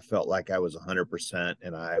back. I felt like I was 100%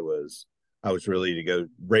 and I was ready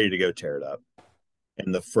to go tear it up.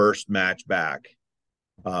 And the first match back,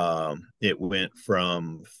 it went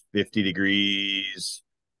from 50 degrees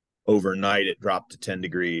overnight. It dropped to 10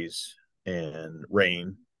 degrees and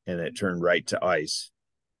rain, and it turned right to ice.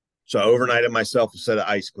 So I overnighted myself a set of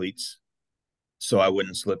ice cleats so I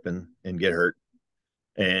wouldn't slip and get hurt.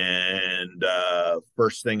 And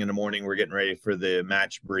first thing in the morning, we're getting ready for the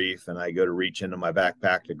match brief, and I go to reach into my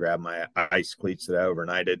backpack to grab my ice cleats that I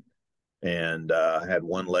overnighted, and I had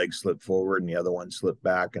one leg slip forward and the other one slip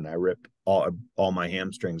back, and I ripped all my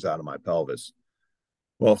hamstrings out of my pelvis.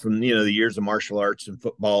 Well, from the years of martial arts and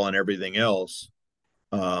football and everything else,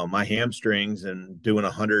 my hamstrings and doing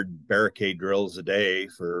 100 barricade drills a day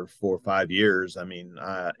for 4 or 5 years. I mean,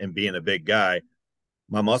 and being a big guy,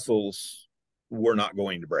 my muscles were not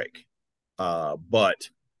going to break, but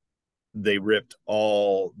they ripped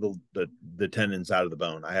all the tendons out of the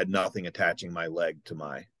bone. I had nothing attaching my leg to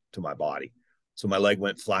my body, so my leg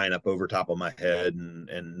went flying up over top of my head,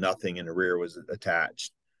 and nothing in the rear was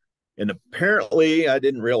attached. And apparently, I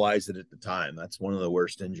didn't realize it at the time. That's one of the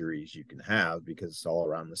worst injuries you can have because it's all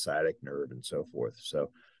around the sciatic nerve and so forth. So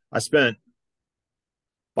I spent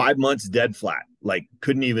 5 months dead flat, like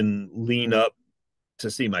couldn't even lean up to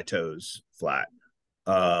see my toes flat,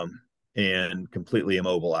 and completely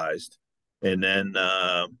immobilized. And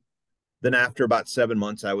then after about 7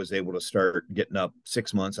 months, I was able to start getting up.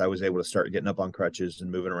 6 months, I was able to start getting up on crutches and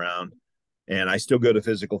moving around. And I still go to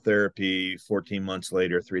physical therapy 14 months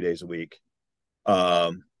later, 3 days a week.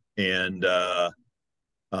 Um, and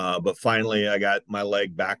but finally I got my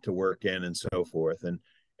leg back to working and so forth. And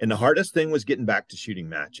the hardest thing was getting back to shooting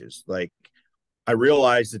matches. Like, I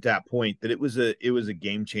realized at that point that it was a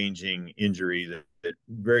game changing injury that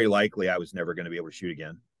very likely I was never going to be able to shoot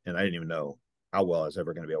again, and I didn't even know how well I was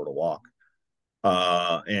ever going to be able to walk.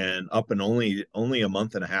 And up and only a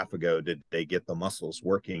month and a half ago did they get the muscles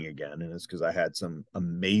working again, and it's because I had some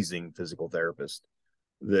amazing physical therapist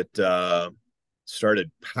that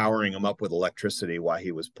started powering him up with electricity while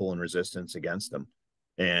he was pulling resistance against him,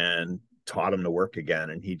 and taught him to work again.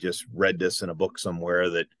 And he just read this in a book somewhere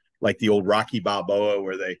that, like the old Rocky Balboa,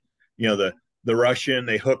 where they, the Russian,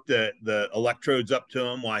 they hook the electrodes up to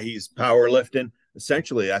him while he's powerlifting.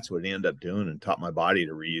 Essentially, that's what he ended up doing, and taught my body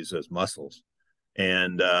to reuse those muscles.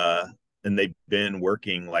 And they've been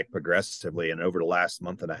working like progressively. And over the last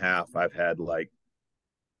month and a half, I've had like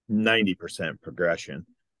 90% progression.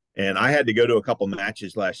 And I had to go to a couple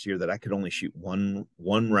matches last year that I could only shoot one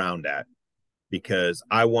round at, because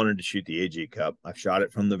I wanted to shoot the AG Cup. I've shot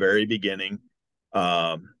it from the very beginning.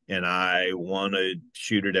 And I want to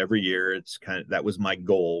shoot it every year. It's that was my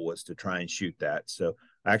goal, was to try and shoot that. So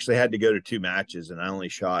I actually had to go to 2 matches, and I only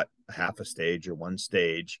shot half a stage or one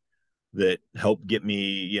stage that helped get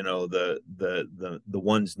me, the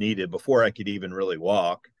ones needed before I could even really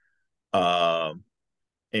walk.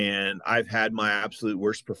 And I've had my absolute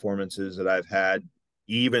worst performances that I've had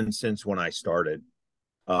even since when I started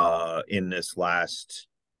in this last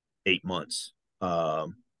 8 months.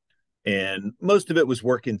 And most of it was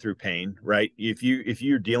working through pain, right? If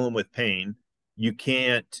you're dealing with pain, you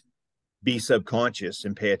can't be subconscious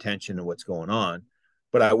and pay attention to what's going on.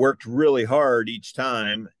 But I worked really hard each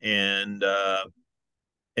time, and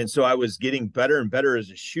so I was getting better and better as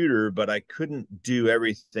a shooter, but I couldn't do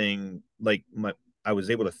everything. I was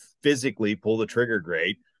able to physically pull the trigger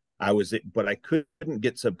great. But I couldn't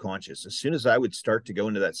get subconscious. As soon as I would start to go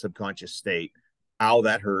into that subconscious state, ow,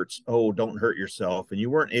 that hurts. Oh, don't hurt yourself. And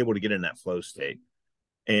you weren't able to get in that flow state.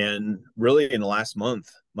 And really, in the last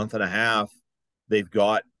month and a half, they've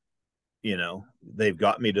got, they've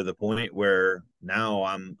got me to the point where now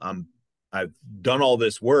I've done all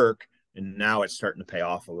this work, and now it's starting to pay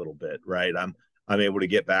off a little bit, right? I'm able to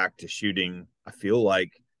get back to shooting, I feel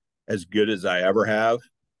like, as good as I ever have.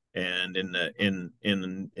 And in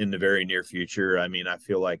the very near future, I mean, I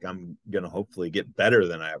feel like I'm going to hopefully get better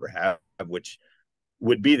than I ever have, which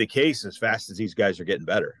would be the case as fast as these guys are getting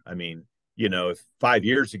better. I mean, if 5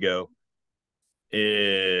 years ago,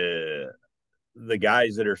 the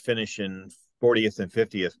guys that are finishing 40th and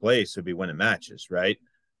 50th place would be winning matches, right?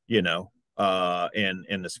 And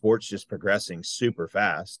the sport's just progressing super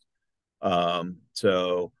fast.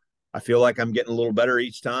 So I feel like I'm getting a little better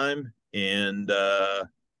each time, and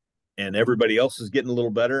everybody else is getting a little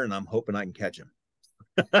better, and I'm hoping I can catch them.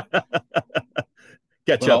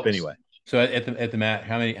 Catch up Well, anyway. so at the mat,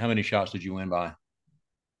 how many shots did you win by?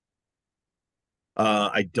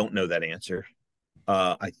 I don't know that answer.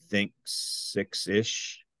 I think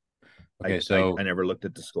 6-ish. I, Okay, I so I never looked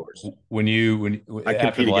at the scores. when I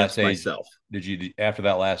after compete the last against stage, myself. after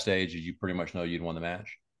that last stage, did you pretty much know you'd won the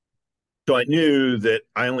match? So I knew that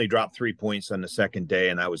I only dropped 3 points on the second day,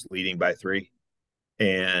 and I was leading by 3.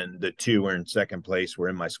 And the 2 were in second place, were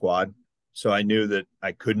in my squad. So I knew that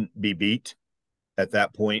I couldn't be beat at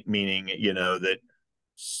that point, meaning, that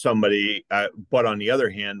somebody, but on the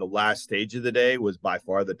other hand, the last stage of the day was by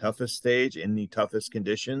far the toughest stage in the toughest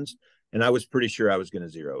conditions. And I was pretty sure I was going to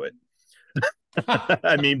zero it.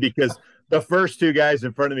 I mean, because the first 2 guys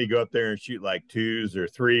in front of me go up there and shoot like 2s or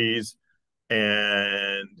 3s,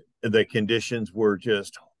 and the conditions were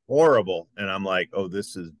just horrible. And I'm like, oh,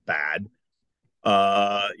 this is bad.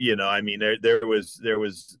 I mean, there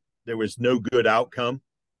was no good outcome,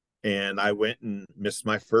 and I went and missed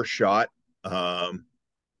my first shot,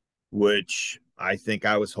 which I think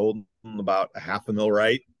I was holding about a half a mil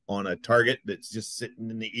right on a target that's just sitting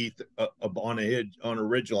in the ether, on a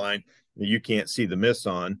ridge line that you can't see the miss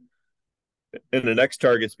on. And the next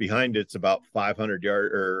target's behind it's about 500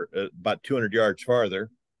 yards, or about 200 yards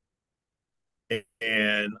farther.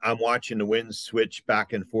 And I'm watching the wind switch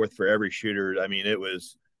back and forth for every shooter. I mean, I'm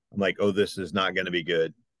like, oh, this is not going to be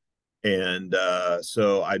good. And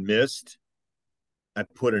so I missed. I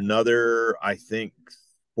put another, I think,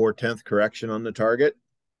 4/10 correction on the target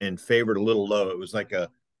and favored a little low. It was like a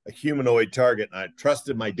humanoid target. And I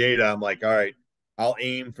trusted my data. I'm like, all right, I'll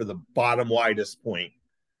aim for the bottom widest point.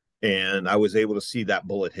 And I was able to see that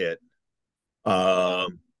bullet hit.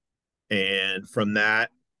 And from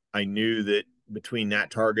that, I knew that between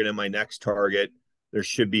that target and my next target, there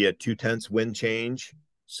should be a 2/10 wind change.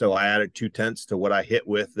 So I added 2/10 to what I hit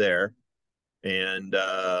with there. And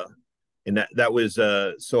that was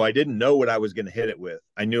so I didn't know what I was going to hit it with.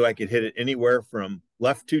 I knew I could hit it anywhere from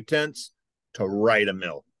left 2/10 to right a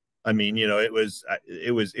mil. I mean, it was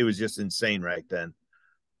just insane right then.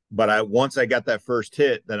 But once I got that first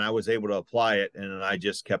hit, then I was able to apply it, and I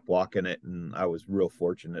just kept walking it, and I was real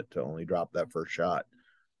fortunate to only drop that first shot.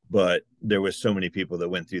 But there was so many people that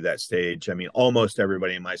went through that stage. I mean, almost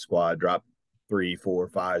everybody in my squad dropped 3, 4,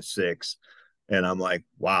 5, 6, and I'm like,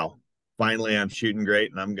 wow, finally I'm shooting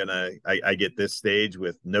great, and I get this stage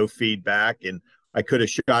with no feedback, and I could have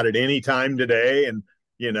shot it any time today, and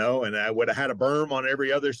I would have had a berm on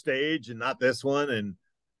every other stage and not this one, and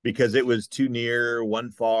because it was too near, one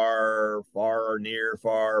far, far, near,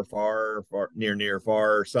 far, far, far, near, near,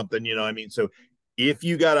 far, or something, I mean, so if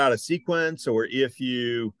you got out of sequence, or if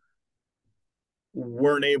you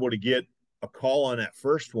weren't able to get a call on that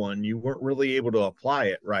first one, you weren't really able to apply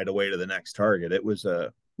it right away to the next target. It was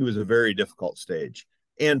a very difficult stage,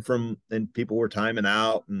 and people were timing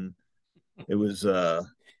out, and it was uh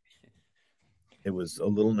it was a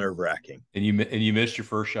little nerve wracking. And you missed your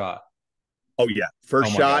first shot. Oh yeah, Oh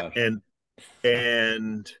first my shot, gosh.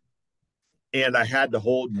 and I had to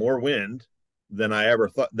hold more wind than I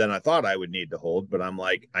thought I would need to hold. But I'm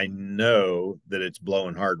like, I know that it's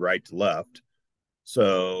blowing hard right to left,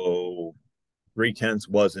 so 3/10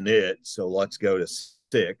 wasn't it. So let's go to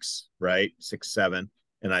 6, right? 6, 7.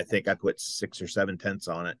 And I think I put 6 or 7 tenths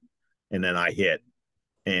on it. And then I hit.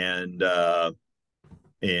 And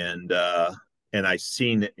and uh and I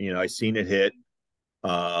seen it hit.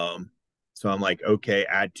 So I'm like, okay,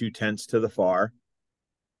 add 2/10 to the far.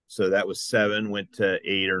 So that was 7, went to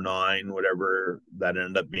 8 or 9, whatever that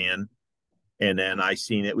ended up being. And then I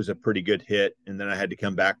seen it was a pretty good hit. And then I had to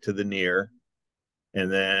come back to the near.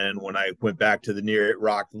 And then when I went back to the near, it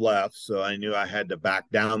rocked left. So I knew I had to back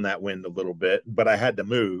down that wind a little bit, but I had to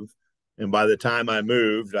move. And by the time I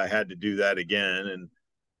moved, I had to do that again.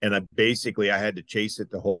 And I had to chase it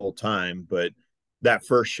the whole time. But that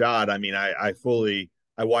first shot, I mean, I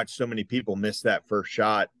watched so many people miss that first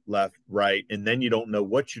shot left, right. And then you don't know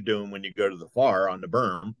what you're doing when you go to the far on the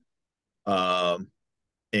berm. Um,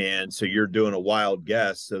 and so you're doing a wild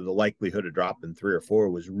guess. So the likelihood of dropping 3 or 4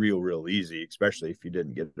 was real easy, especially if you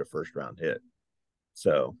didn't get a first round hit.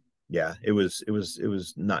 So yeah, it was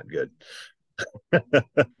not good.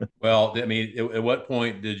 Well, I mean, at what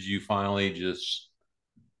point did you finally just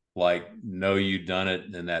like know you'd done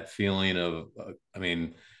it, and that feeling of, I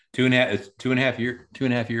mean, 2.5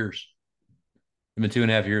 years. It's been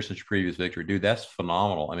 2.5 years since your previous victory, dude. That's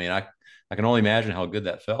phenomenal. I mean, I can only imagine how good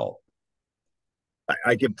that felt.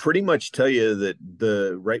 I can pretty much tell you that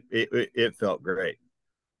it felt great.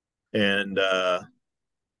 And I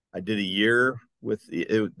did a year with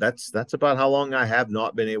it. That's about how long I have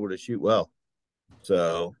not been able to shoot well.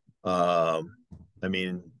 So I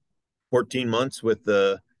mean, 14 months with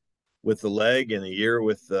the leg, and a year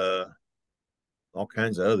with all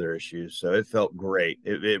kinds of other issues. So it felt great.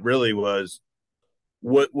 It really was.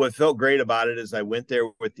 What felt great about it is I went there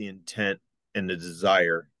with the intent and the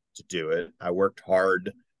desire to do it. I worked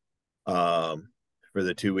hard um, for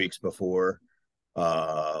the 2 weeks before.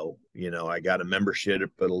 I got a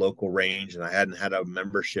membership at a local range, and I hadn't had a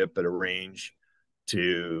membership at a range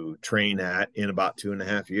to train at in about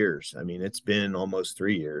 2.5 years. I mean, it's been almost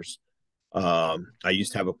 3 years. I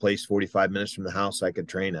used to have a place 45 minutes from the house I could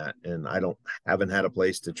train at, and I don't haven't had a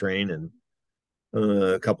place to train in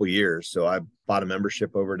a couple years. So I bought a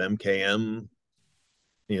membership over at MKM,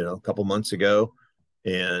 a couple months ago,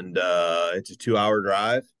 and it's a 2-hour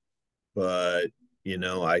drive. But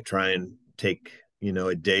I try and take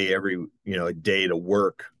a day to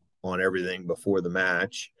work on everything before the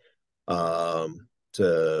match,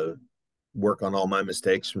 to work on all my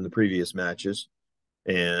mistakes from the previous matches,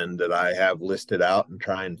 and that I have listed out, and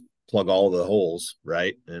try and plug all the holes,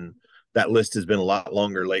 right? And that list has been a lot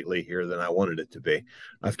longer lately here than I wanted it to be.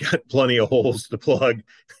 I've got plenty of holes to plug.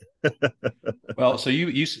 Well, so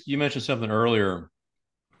you mentioned something earlier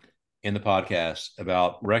in the podcast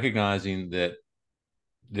about recognizing that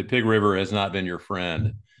the Pig River has not been your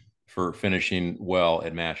friend for finishing well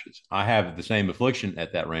at matches. I have the same affliction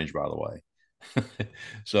at that range, by the way.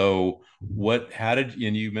 So how did,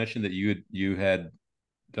 and you mentioned that you had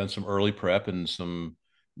done some early prep and some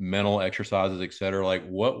mental exercises, et cetera. Like,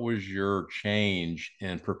 what was your change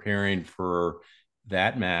in preparing for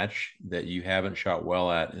that match that you haven't shot well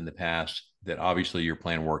at in the past, that obviously your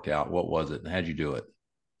plan worked out? What was it, and how'd you do it?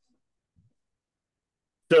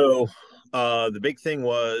 So the big thing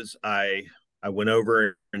was I went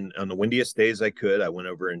over and on the windiest days I could, I went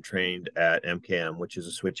over and trained at MKM, which is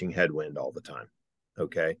a switching headwind all the time.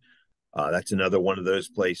 Okay. That's another one of those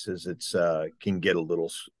places. It's can get a little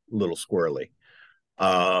squirrely.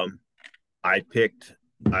 Um, I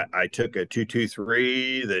took a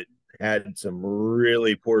 223 that had some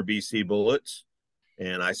really poor BC bullets,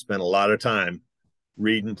 and I spent a lot of time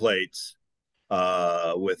reading plates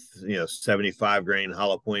with 75 grain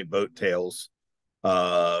hollow point boat tails,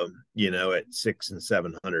 at 600 and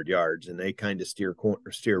 700 yards, and they kind of steer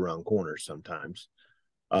around corners sometimes.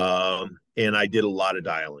 And I did a lot of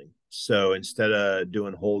dialing. So instead of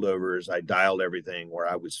doing holdovers, I dialed everything where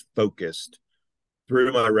I was focused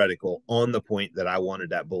through my reticle on the point that I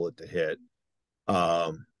wanted that bullet to hit.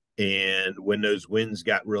 And when those winds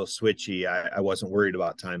got real switchy, I wasn't worried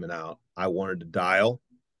about timing out. I wanted to dial.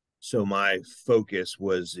 So my focus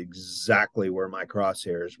was exactly where my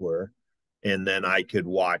crosshairs were. And then I could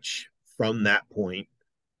watch from that point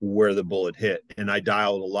where the bullet hit. And I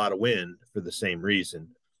dialed a lot of wind for the same reason.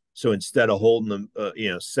 So instead of holding them,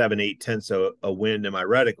 7, 8 tenths a wind in my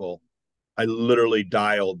reticle, I literally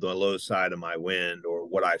dialed the low side of my wind or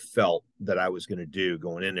what I felt that I was going to do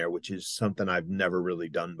going in there, which is something I've never really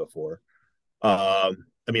done before. I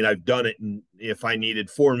mean, I've done it, and if I needed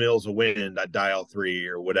 4 mils of wind, I'd dial 3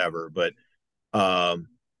 or whatever. But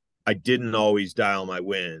I didn't always dial my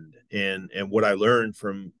wind, and what I learned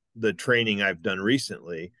from the training I've done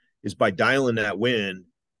recently is by dialing that wind,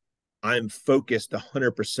 I'm focused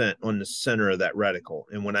 100% on the center of that reticle.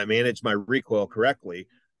 And when I manage my recoil correctly,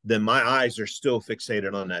 then my eyes are still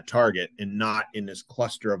fixated on that target and not in this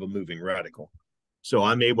cluster of a moving reticle. So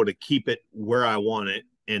I'm able to keep it where I want it.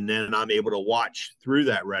 And then I'm able to watch through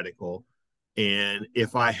that reticle. And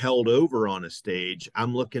if I held over on a stage,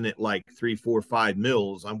 I'm looking at like 3, 4, 5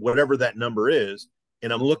 mils on whatever that number is.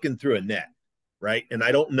 And I'm looking through a net, right? And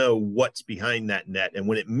I don't know what's behind that net. And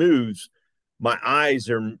when it moves, my eyes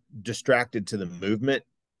are distracted to the movement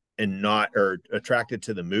and not, or attracted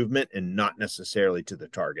to the movement and not necessarily to the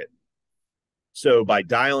target. So by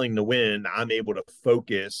dialing the wind, I'm able to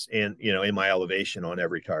focus and, in my elevation on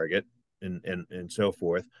every target and so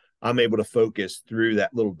forth. I'm able to focus through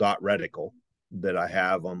that little dot reticle that I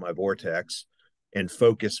have on my vortex and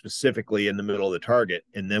focus specifically in the middle of the target.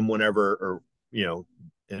 And then whenever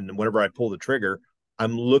I pull the trigger,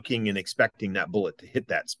 I'm looking and expecting that bullet to hit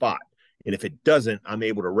that spot. And if it doesn't, I'm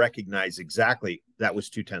able to recognize exactly that was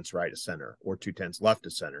 2 tenths right of center or 2 tenths left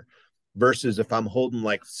of center. Versus if I'm holding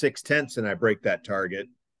like 6 tenths and I break that target,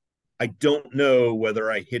 I don't know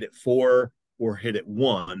whether I hit it 4 or hit it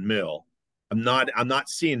 1 mil. I'm not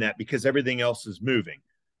seeing that because everything else is moving.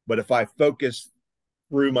 But if I focus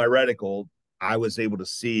through my reticle, I was able to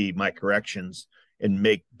see my corrections and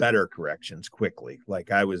make better corrections quickly.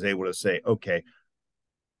 Like I was able to say, okay,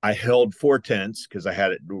 I held 4 tenths because I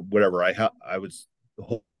had it, whatever. I was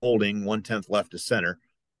holding 1 tenth left of center,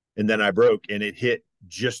 and then I broke and it hit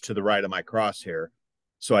just to the right of my crosshair.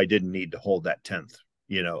 So I didn't need to hold that 10th,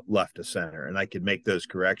 left of center, and I could make those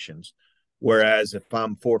corrections. Whereas if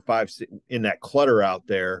I'm 4, 5 in that clutter out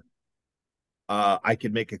there, I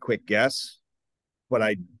could make a quick guess,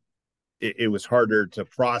 but it was harder to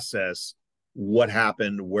process what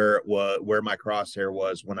happened, where it was, where my crosshair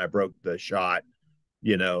was when I broke the shot,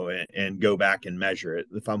 and go back and measure it.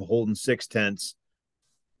 If I'm holding 6 tenths,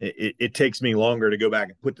 it takes me longer to go back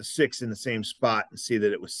and put the 6 in the same spot and see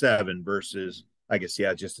that it was 7 versus, I guess,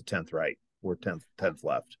 just a 10th right or 10th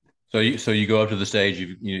left. So you go up to the stage,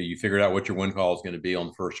 you figured out what your wind call is going to be on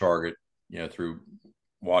the first target, through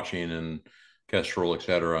watching and Kestrel, et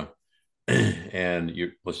cetera. And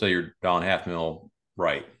let's say you're down 0.5 mil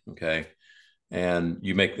right, okay, and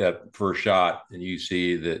you make that first shot and you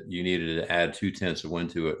see that you needed to add 2 tenths of wind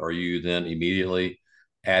to it. Are you then immediately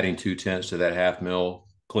adding 2 tenths to that 0.5 mil,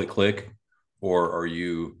 click, or are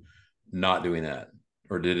you not doing that?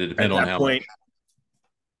 Or did it depend on how much?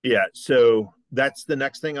 Yeah. So that's the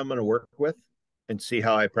next thing I'm going to work with and see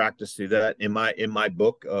how I practice through that in my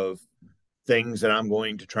book of things that I'm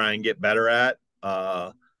going to try and get better at.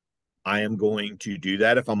 I am going to do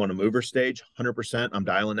that. If I'm on a mover stage, 100%, I'm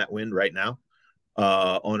dialing that wind right now.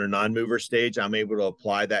 On a non-mover stage, I'm able to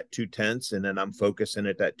apply that 2 tenths, and then I'm focusing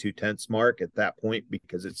at that 2 tenths mark at that point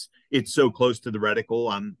because it's so close to the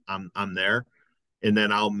reticle. I'm there, and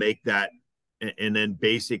then I'll make that, and then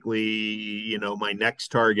basically, my next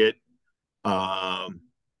target.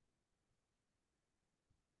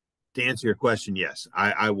 To answer your question, yes,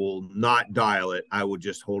 I will not dial it. I will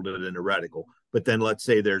just hold it in a reticle. But then let's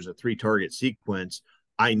say there's a 3-target sequence.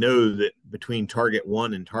 I know that between target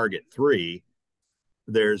 1 and target 3,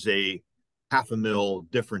 there's a 0.5 mil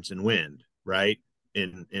difference in wind, right?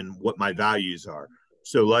 in what my values are.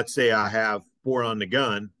 So let's say I have 4 on the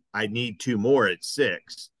gun, I need 2 more at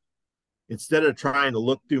 6. Instead of trying to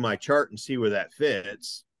look through my chart and see where that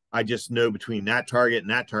fits, I just know between that target and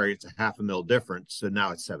that target, it's a half a mil difference. So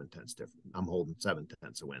now it's 7/10 different. I'm holding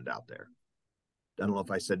 7/10 of wind out there. I don't know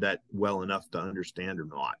if I said that well enough to understand or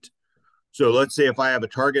not. So let's say if I have a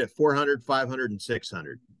target at 400, 500, and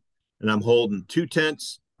 600, and I'm holding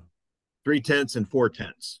 2/10, 3/10, and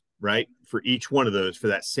 4/10, right? For each one of those for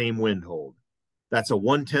that same wind hold. That's a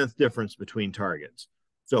 1/10 difference between targets.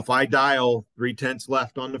 So if I dial 3/10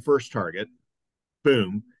 left on the first target,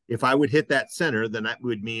 boom. If I would hit that center, then that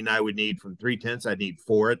would mean I would need from 3/10, I'd need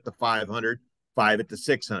 4 at the 500, 5 at the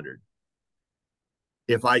 600.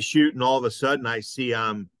 If I shoot and all of a sudden I see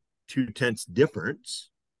I'm 2/10 difference,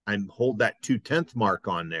 I hold that 2/10 mark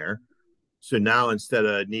on there. So now instead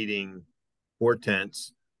of needing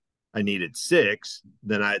 4/10, I needed 6.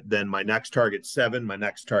 Then my next target's 7, my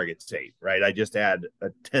next target's 8, right? I just add a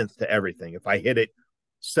 1/10 to everything. If I hit it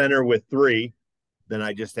center with 3, then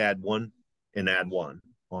I just add 1 and add 1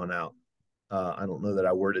 on out. I don't know that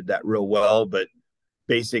I worded that real well, but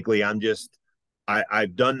basically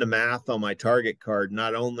I've done the math on my target card.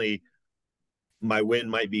 Not only my win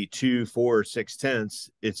might be 2, 4, or 6/10,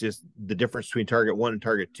 it's just the difference between target 1 and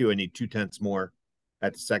target 2. I need 2/10 more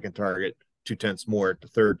at the second target, 2/10 more at the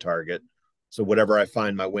third target. So whatever I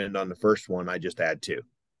find my wind on the first one, I just add 2.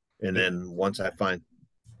 And then once I find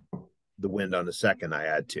the wind on the second, I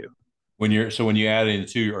add 2. When you add in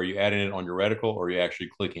 2, are you adding it on your reticle or are you actually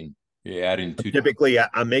clicking? You're adding 2. Typically,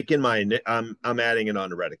 I'm adding it on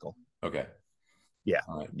the reticle. Okay. Yeah.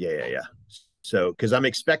 Right. Yeah. So, because I'm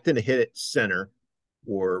expecting to hit it center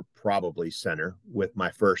or probably center with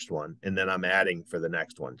my first one, and then I'm adding for the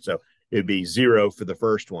next one. So it'd be 0 for the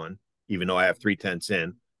first one, even though I have 3/10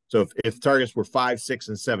 in. So if targets were 5, 6,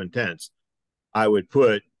 and 7/10, I would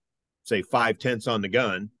put, say, 5/10 on the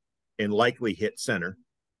gun and likely hit center.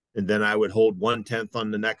 And then I would hold 1/10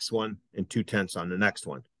 on the next one and 2/10 on the next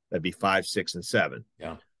one. That'd be 5, 6, and 7.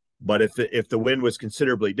 Yeah. But if the wind was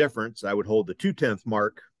considerably different, I would hold the 2/10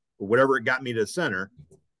 mark or whatever it got me to the center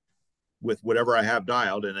with whatever I have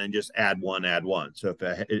dialed, and then just add 1. So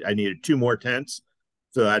if I needed 2 more tenths,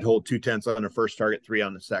 so I'd hold 2/10 on the first target, 3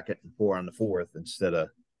 on the second, and 4 on the fourth, instead of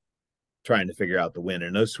trying to figure out the wind.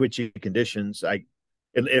 And those switchy conditions,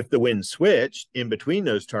 if the wind switched in between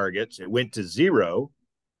those targets, it went to 0.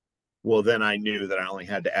 Well, then I knew that I only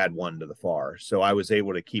had to add 1 to the far. So I was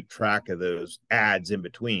able to keep track of those adds in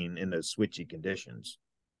between in those switchy conditions.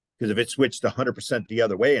 Because if it switched 100% the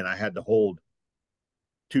other way and I had to hold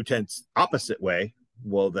 2/10 opposite way,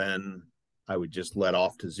 well, then I would just let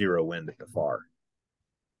off to 0 wind at the far.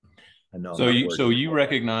 I know. So you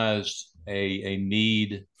recognized a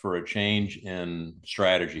need for a change in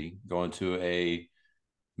strategy, going to a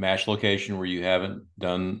match location where you haven't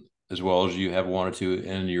done as well as you have wanted to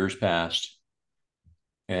in years past,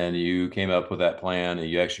 and you came up with that plan and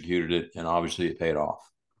you executed it, and obviously it paid off.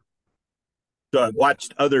 So I've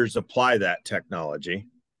watched others apply that technology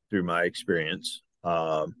through my experience.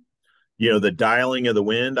 The dialing of the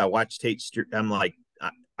wind. I watch Tate.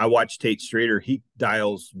 I watch Tate Streeter. He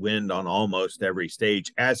dials wind on almost every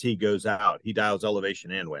stage as he goes out. He dials elevation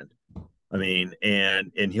and wind. I mean,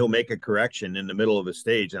 and he'll make a correction in the middle of a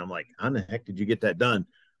stage, and I'm like, how the heck did you get that done?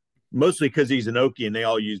 Mostly because he's an Okie and they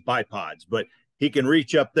all use bipods, but he can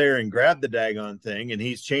reach up there and grab the daggone thing, and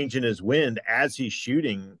he's changing his wind as he's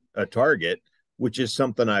shooting a target, which is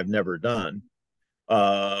something I've never done.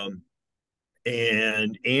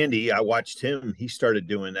 And Andy, I watched him. He started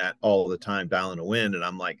doing that all the time, dialing a wind, and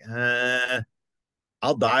I'm like,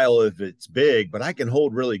 I'll dial if it's big, but I can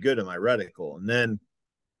hold really good in my reticle. And then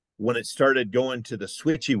when it started going to the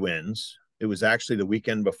switchy winds, it was actually the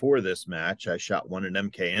weekend before this match. I shot one in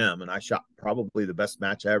MKM, and I shot probably the best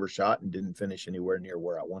match I ever shot and didn't finish anywhere near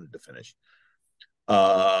where I wanted to finish.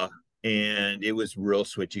 And it was real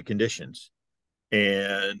switchy conditions.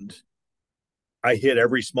 And I hit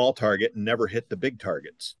every small target and never hit the big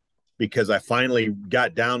targets because I finally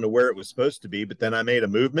got down to where it was supposed to be. But then I made a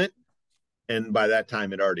movement, and by that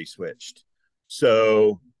time it already switched.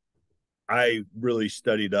 So I really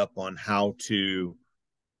studied up on how to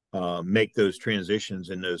make those transitions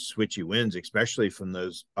in those switchy winds, especially from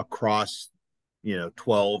those across,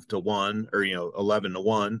 12 to 1 or, 11 to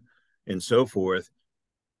 1 and so forth.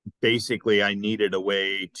 Basically, I needed a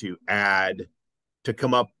way to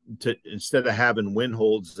come up to, instead of having wind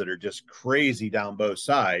holds that are just crazy down both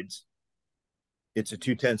sides, it's a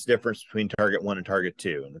 2/10 difference between target 1 and target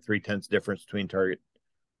 2, and a 3/10 difference between target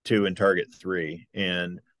 2 and target 3.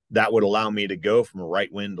 And that would allow me to go from a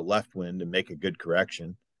right wind to left wind and make a good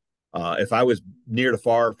correction. If I was near to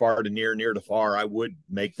far, far to near, near to far, I would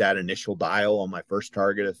make that initial dial on my first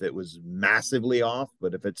target if it was massively off.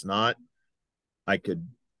 But if it's not, I could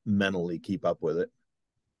mentally keep up with it.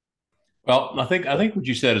 Well, I think what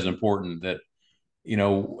you said is important. That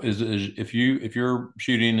is if you're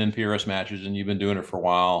shooting in PRS matches and you've been doing it for a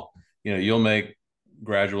while, you'll make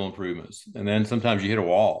gradual improvements, and then sometimes you hit a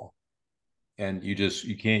wall, and you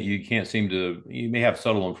can't seem to. You may have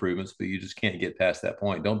subtle improvements, but you just can't get past that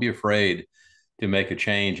point. Don't be afraid to make a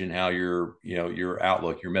change in how your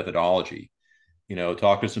outlook, your methodology.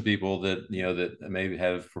 Talk to some people that maybe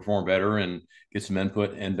have performed better and get some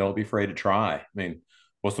input, and don't be afraid to try. I mean,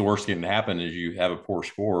 what's the worst thing to happen is you have a poor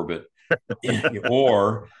score, but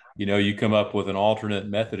or you come up with an alternate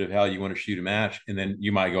method of how you want to shoot a match, and then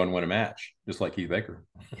you might go and win a match, just like Keith Baker.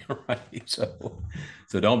 Right.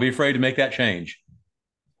 So don't be afraid to make that change.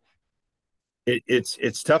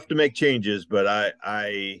 It's tough to make changes, but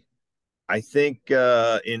I think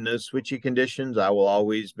in those switchy conditions, I will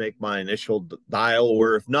always make my initial dial,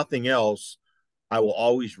 or if nothing else, I will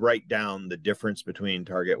always write down the difference between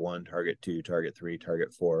target one, target two, target three,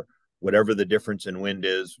 target four, whatever the difference in wind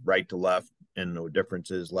is, right to left, and the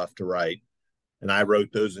difference is left to right. And I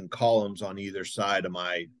wrote those in columns on either side of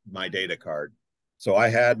my data card. So I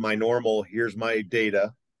had my normal, here's my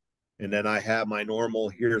data, and then I have my normal,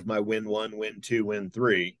 here's my win one, win two, win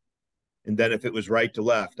three. And then if it was right to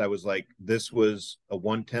left, I was like, this was a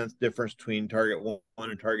 1/10 difference between target one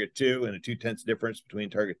and target two, and a 2/10 difference between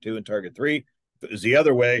target two and target three. If it was the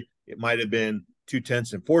other way, it might have been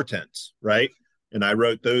 2/10 and 4/10, right? And I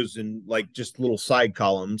wrote those in like just little side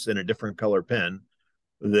columns in a different color pen.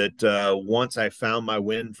 That once I found my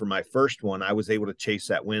win for my first one, I was able to chase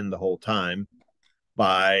that win the whole time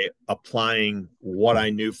by applying what I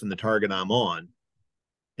knew from the target I'm on,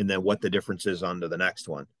 and then what the difference is onto the next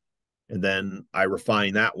one. And then I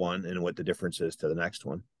refine that one and what the difference is to the next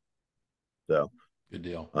one. So Good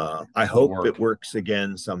deal. I hope it works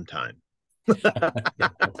again sometime.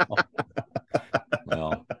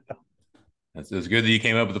 Well, it's good that you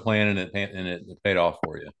came up with a plan and it paid off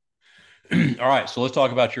for you. All right, so let's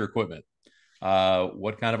talk about your equipment.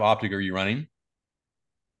 What kind of optic are you running?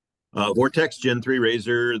 Vortex Gen 3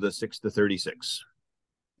 Razor, the 6 to 36.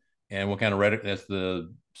 And what kind of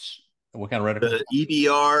reticle? What kind of reticle? The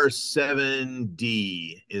EBR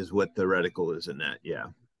 7D is what the reticle is in that. Yeah.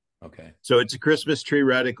 Okay. So it's a Christmas tree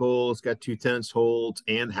reticle. It's got 2/10 holds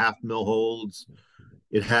and 1/2 mil holds.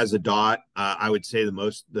 It has a dot. I would say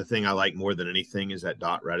the thing I like more than anything is that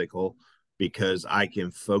dot reticle, because I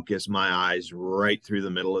can focus my eyes right through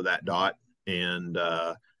the middle of that dot and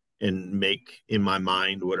make in my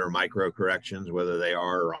mind what are micro corrections, whether they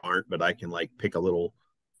are or aren't. But I can like pick a little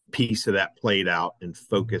piece of that plate out and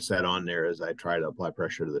focus that on there as I try to apply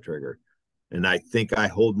pressure to the trigger. And I think I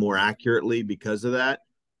hold more accurately because of that,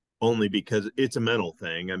 only because it's a mental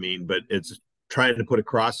thing. I mean, but it's trying to put a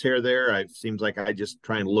crosshair there. It seems like I just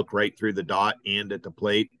try and look right through the dot and at the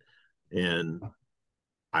plate. And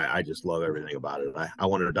I just love everything about it. I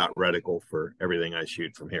want a dot reticle for everything I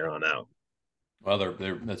shoot from here on out. Well,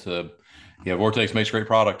 Vortex makes great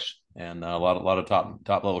products, and a lot of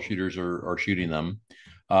top level shooters are shooting them.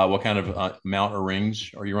 What kind of mount or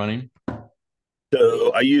rings are you running?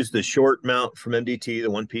 So I use the short mount from NDT, the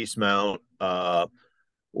one piece mount.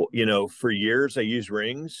 For years I used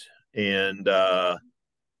rings, and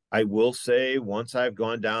I will say once I've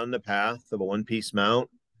gone down the path of a one piece mount,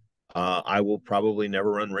 I will probably never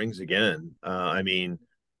run rings again.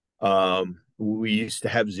 We used to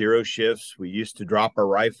have zero shifts. We used to drop our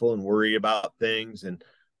rifle and worry about things, and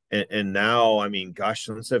now, I mean, gosh,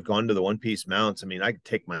 since I've gone to the one piece mounts, I mean, I could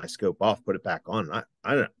take my scope off, put it back on.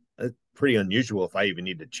 I don't. It's pretty unusual if I even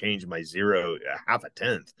need to change my zero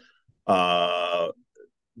 1/2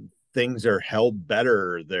 things are held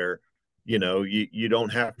better. You don't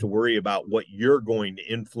have to worry about what you're going to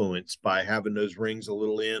influence by having those rings a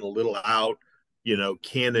little in, a little out,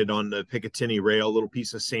 canted on the Picatinny rail, a little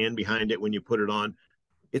piece of sand behind it when you put it on.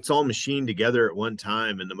 It's all machined together at one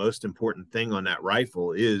time. And the most important thing on that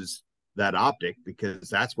rifle is that optic, because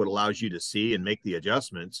that's what allows you to see and make the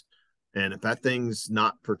adjustments. And if that thing's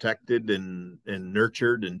not protected and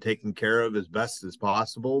nurtured and taken care of as best as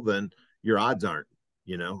possible, then your odds aren't.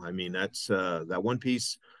 I mean, that's that one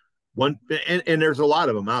piece one, and there's a lot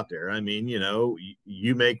of them out there. I mean,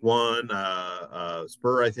 you make one,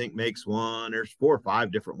 Spur I think makes one. There's 4 or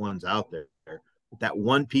 5 different ones out there. But that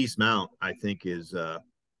one piece mount I think is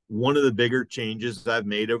one of the bigger changes I've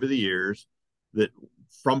made over the years, that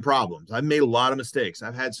from problems. I've made a lot of mistakes.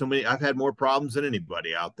 I've had more problems than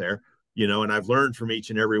anybody out there, and I've learned from each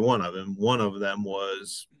and every one of them. One of them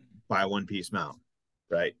was buy a one piece mount,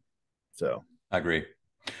 right? So, I agree.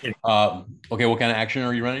 anyway, Okay, what kind of action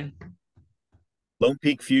are you running? Lone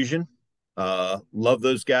Peak Fusion, love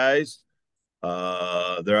those guys. They're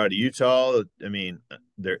out of Utah. I mean,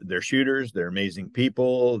 they're shooters. They're amazing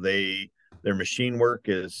people. Their machine work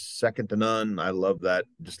is second to none. I love that.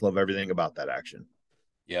 Just love everything about that action.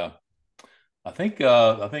 Yeah, I think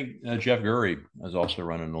Jeff Gurry is also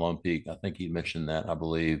running the Lone Peak. I think he mentioned that, I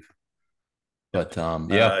believe. Yep. But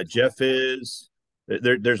yeah, Jeff is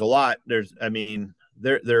there. There's a lot. I mean,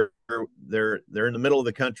 they're in the middle of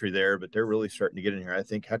the country there, but they're really starting to get in here. I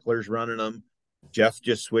think Heckler's running them. Jeff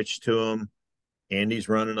just switched to them. Andy's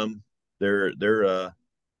running them. They're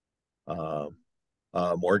uh,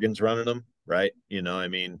 Morgan's running them, right? I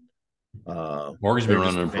mean, Morgan's been they're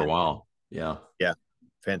just running them for a while. Yeah. yeah,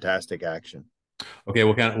 fantastic action. Okay,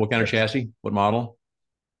 what kind of chassis? What model?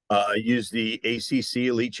 Use the ACC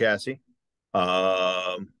Elite chassis,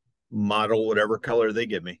 um, model whatever color they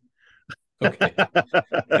give me. Okay.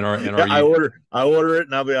 And are I you order it,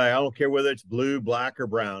 and I'll be like, I don't care whether it's blue, black, or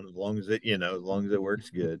brown, as long as as long as it works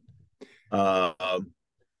good. Um,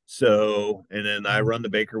 so, and then I run the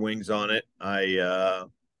Baker wings on it. Uh,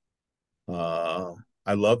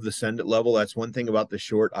 I love the send it level. That's one thing about the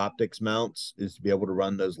short optics mounts is to be able to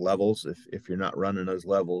run those levels. If you're not running those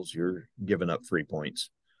levels, you're giving up 3 points.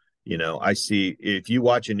 I see if you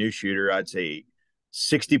watch a new shooter, I'd say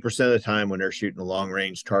 60% of the time when they're shooting a long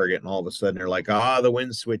range target and all of a sudden they're like, the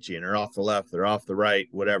wind's switching, they're off the left, they're off the right,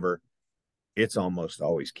 whatever. It's almost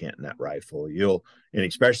always canting that rifle. And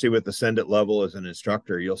especially with the send it level as an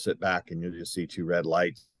instructor, you'll sit back and you'll just see two red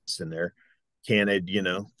lights and they're canted,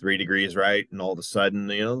 3 degrees right. And all of a sudden,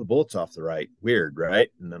 the bullet's off the right. Weird, right?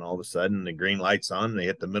 And then all of a sudden the green light's on and they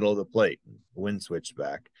hit the middle of the plate. The wind switched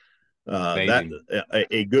back. That amazing?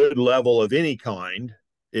 a good level of any kind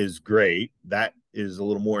is great. That is a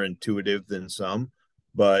little more intuitive than some,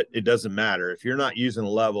 but it doesn't matter. If you're not using a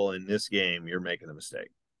level in this game, you're making a mistake.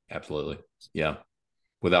 Absolutely. Yeah,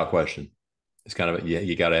 without question. It's kind of yeah,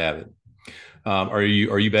 you got to have it. Are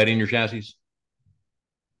you betting your chassis?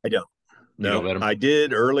 I don't. You don't No, bet them? I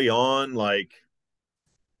did early on, like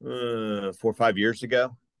 4 or 5 years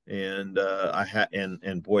ago, and I had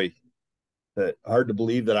and boy, hard to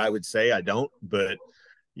believe that I would say I don't, but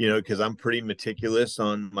because I'm pretty meticulous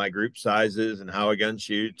on my group sizes and how a gun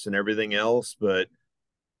shoots and everything else, but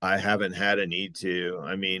I haven't had a need to.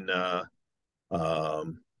 I mean,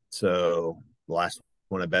 um, so the last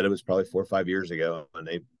one I bet it was probably 4 or 5 years ago, and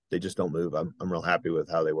they just don't move. I'm real happy with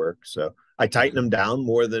how they work. So I tighten Okay. them down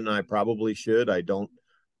more than I probably should. I don't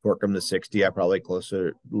torque them to 60. I probably closer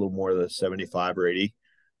a little more to 75 or 80.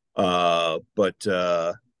 But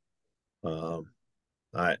um,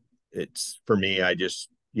 I it's for me. I just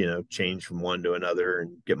change from one to another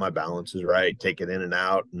and get my balances right, take it in and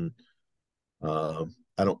out, and I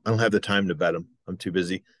don't have the time to bet them. I'm too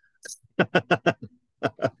busy.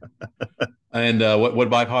 And what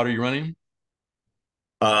bipod are you running?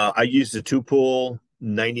 I use the two pool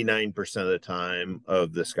 99% of the time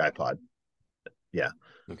of the SkyPod. Yeah.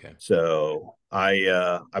 Okay. So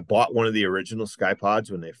I bought one of the original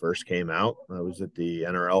SkyPods when they first came out. I was at the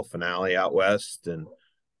NRL finale out west,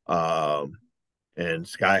 um and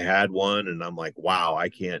Sky had one, and I'm like, wow, I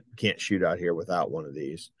can't shoot out here without one of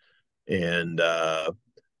these. And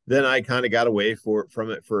then I kind of got away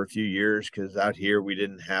from it for a few years because out here we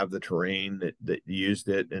didn't have the terrain that used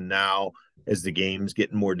it. And now, as the game's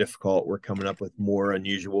getting more difficult, we're coming up with more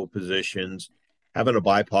unusual positions. Having a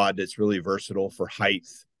bipod that's really versatile for height,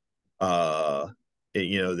 uh,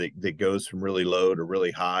 that goes from really low to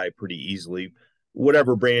really high pretty easily,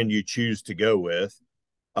 whatever brand you choose to go with.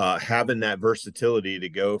 Having that versatility to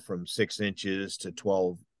go from 6 inches to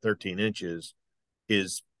 12, 13 inches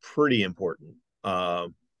is pretty important.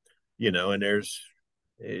 And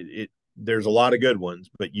there's a lot of good ones,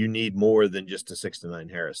 but you need more than just a 6 to 9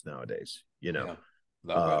 Harris nowadays. Yeah,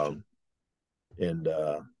 without question. Um, and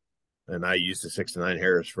and I used a 6 to 9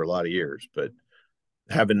 Harris for a lot of years, but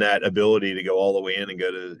having that ability to go all the way in and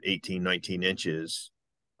go to 18, 19 inches,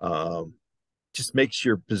 um, just makes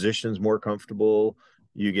your positions more comfortable.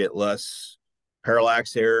 You get less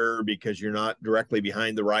parallax error because you're not directly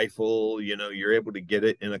behind the rifle. You're able to get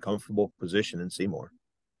it in a comfortable position and see more.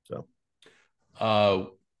 So Uh,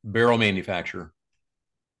 Barrel manufacturer.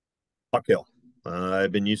 Hawk Hill.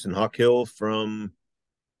 I've been using Hawk Hill from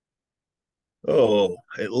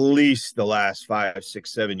at least the last 5,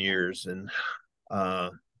 6, 7 years, and uh,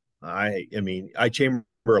 I chamber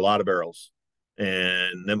a lot of barrels,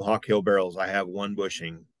 and them Hawk Hill barrels. I have one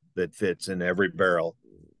bushing that fits in every barrel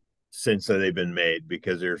since they've been made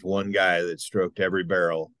because there's one guy that stroked every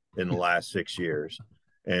barrel in the last 6 years.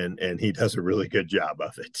 and he does a really good job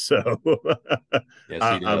of it. So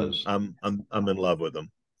Yes, he does. I'm in love with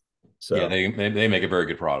them. Yeah, So they make a very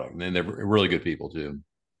good product, and they're really good people too.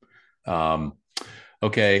 Um,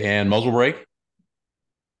 okay, and muzzle brake.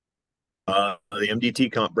 the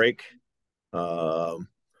MDT comp brake. Um,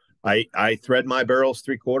 I thread my barrels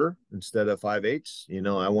 3/4 instead of 5/8. You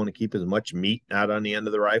know, I want to keep as much meat out on the end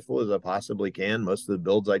of the rifle as I possibly can. Most of the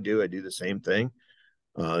builds I do the same thing.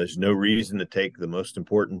 There's no reason to take the most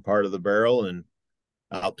important part of the barrel and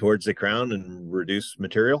out towards the crown and reduce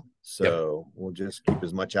material. Yep, So we'll just keep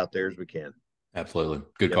as much out there as we can. absolutely.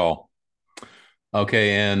 Good Yep. call.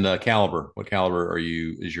 Okay, and caliber. What caliber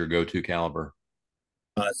is your go-to caliber?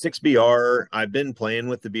 6BR. I've been playing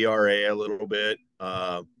with the BRA a little bit.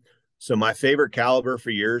 So my favorite caliber for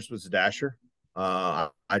years was the Dasher.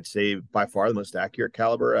 I'd say by far the most accurate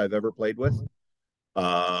caliber I've ever played with.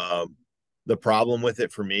 Uh, the problem with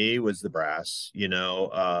it for me was the brass. You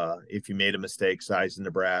know, if you made a mistake sizing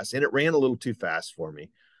the brass, and it ran a little too fast for me.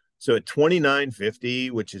 So at 2950,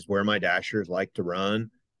 which is where my Dashers like to run,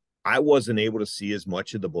 I wasn't able to see as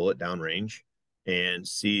much of the bullet downrange and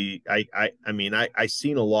see. I mean, I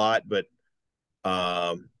seen a lot, but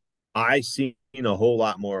um, I seen a whole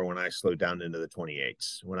lot more when I slowed down into the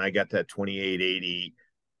 28s. When I got that 2880,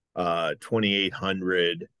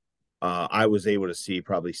 2800, I was able to see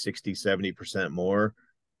probably 60-70% more.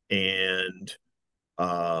 And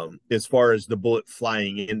as far as the bullet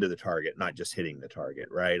flying into the target, not just hitting the target,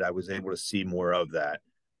 right? I was able to see more of that.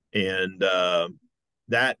 And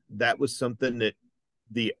that was something that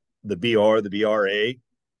the the BRA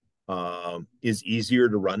is easier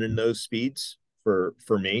to run in those speeds for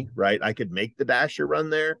me, right? I could make the Dasher run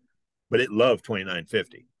there, but it loved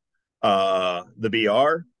 2950. The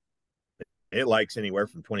BR, it likes anywhere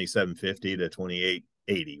from 2750 to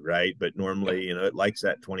 2880, right? But Yep. normally, you know, it likes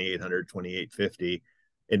that 2800, 2850.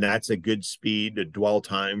 And that's a good speed to dwell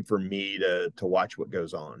time for me to watch what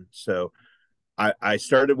goes on. So I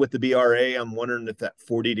started with the BRA. I'm wondering if that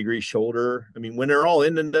 40-degree shoulder, I mean, when they're all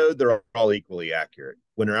in the node, they're all equally accurate.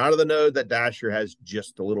 When they're out of the node, that Dasher has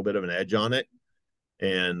just a little bit of an edge on it.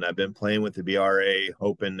 And I've been playing with the BRA,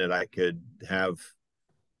 hoping that I could have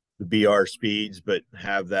the BR speeds, but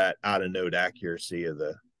have that out of node accuracy of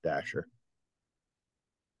the Dasher.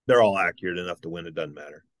 They're all accurate enough to win. It doesn't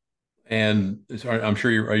matter. And I'm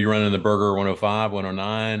sure are you running the Burger 105,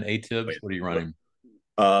 109, Oh, ATIBs? What are you yeah. running?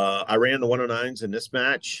 I ran the 109s in this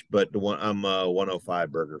match, but I'm a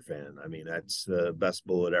 105 Burger fan. I mean, that's the best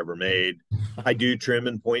bullet ever made. I do trim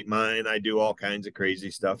and point mine. I do all kinds of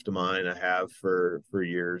crazy stuff to mine. I have for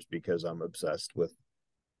years because I'm obsessed with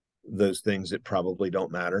those things that probably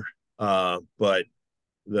don't matter. But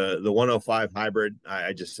the 105 hybrid,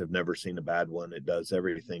 I just have never seen a bad one. It does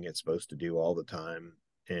everything it's supposed to do all the time,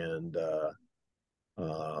 and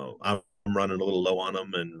I'm running a little low on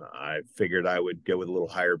them, and I figured I would go with a little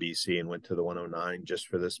higher BC and went to the 109 just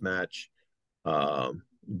for this match.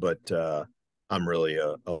 But I'm really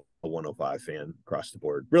a 105 fan across the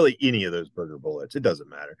board. Really, any of those Burger bullets, it doesn't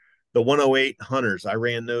matter. The 108 Hunters, I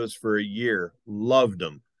ran those for a year, loved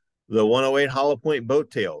them. The 108 Hollow Point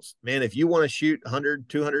Boat Tails, man, if you want to shoot 100,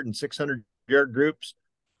 200, and 600 yard groups,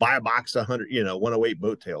 buy a box of 100, 108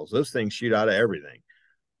 Boat Tails. Those things shoot out of everything.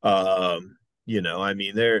 I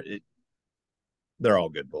mean, they're all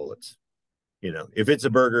good bullets. You know, if it's a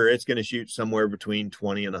Burger, it's going to shoot somewhere between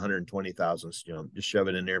 20 and 120,000 jump. Just shove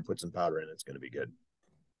it in there and put some powder in. It's going to be good.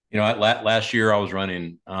 Last year I was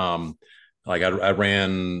running, I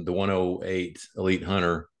ran the 108 Elite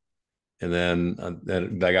Hunter, and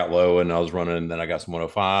then I got low, and I was running. Then I got some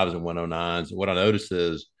 105s and 109s. And what I noticed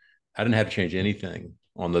is I didn't have to change anything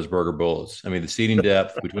on those Burger bullets. I mean, the seating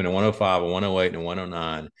depth between a 105, a 108, and a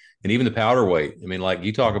 109, and even the powder weight. I mean, like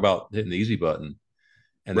you talk about hitting the easy button,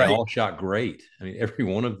 and they Right. all shot great. I mean, every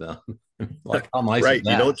one of them. Like, how nice is Right.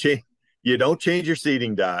 that? You don't change your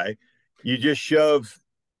seating die. You just shove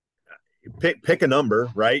pick a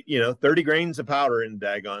number, right? 30 grains of powder in the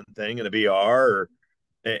daggone thing in a BR,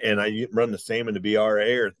 and I run the same in the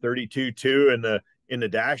BRA, or 32.2 in the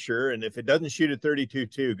Dasher. And if it doesn't shoot at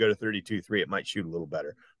 32.2, go to 32.3. It might shoot a little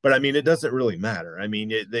better. But I mean, it doesn't really matter. I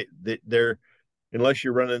mean, they're unless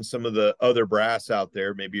you're running some of the other brass out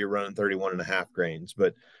there, maybe you're running 31 and a half grains.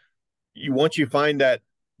 But once you find that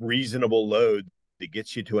reasonable load that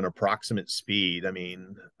gets you to an approximate speed, I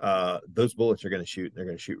mean, those bullets are going to shoot. They're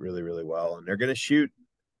going to shoot really, really well, and they're going to shoot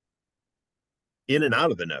in and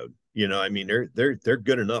out of the node. I mean, they're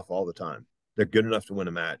good enough all the time. They're good enough to win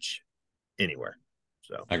a match anywhere.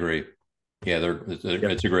 So, I agree. Yeah, yep.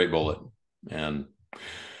 it's a great bullet. And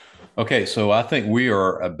Okay, so I think we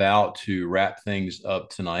are about to wrap things up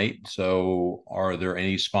tonight. So, are there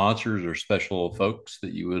any sponsors or special folks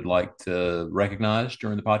that you would like to recognize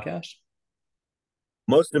during the podcast?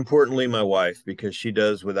 Most importantly, my wife, because she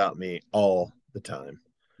does without me all the time.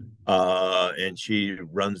 And she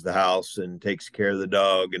runs the house and takes care of the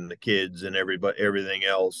dog and the kids and everything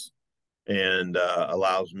else, and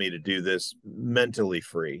allows me to do this mentally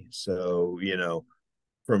free. So,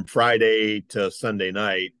 from Friday to Sunday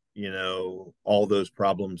night, all those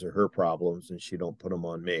problems are her problems, and she don't put them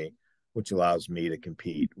on me, which allows me to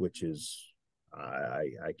compete, which is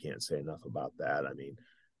I can't say enough about that. I mean,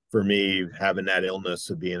 for me, having that illness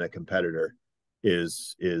of being a competitor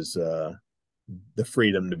is the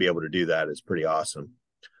freedom to be able to do that is pretty awesome.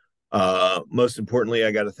 Most importantly,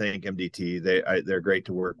 I got to thank MDT. They're great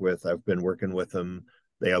to work with. I've been working with them.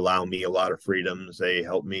 They allow me a lot of freedoms. They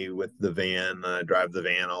help me with the van. I drive the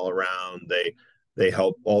van all around. They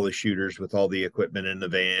help all the shooters with all the equipment in the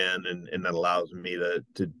van, and that allows me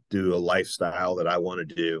to do a lifestyle that I want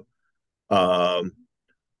to do. Um,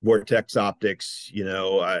 Vortex Optics,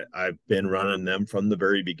 I've been running them from the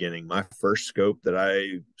very beginning. My first scope that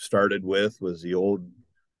I started with was the old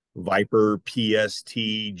Viper PST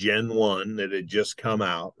Gen 1 that had just come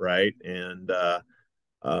out, right? And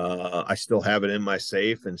I still have it in my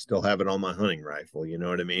safe and still have it on my hunting rifle. You know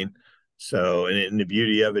what I mean? So, and the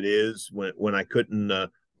beauty of it is when I couldn't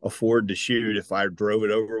afford to shoot, if I drove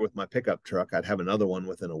it over with my pickup truck, I'd have another one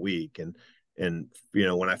within a week. And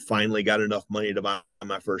when I finally got enough money to buy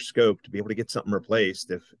my first scope, to be able to get something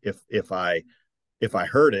replaced, if I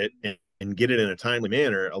heard it and get it in a timely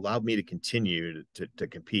manner, allowed me to continue to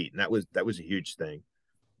compete, and that was a huge thing.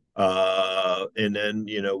 And then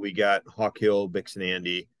we got Hawk Hill, Bixen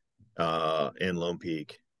Andy, and Lone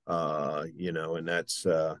Peak. And that's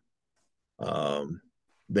um,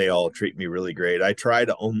 they all treat me really great. I try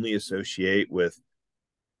to only associate with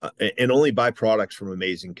and only buy products from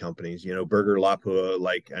amazing companies. Burger Lapua.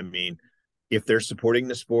 Like, I mean, if they're supporting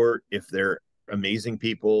the sport, if they're amazing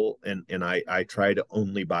people, and I try to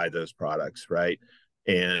only buy those products, right?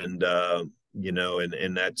 And and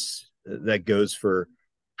that goes for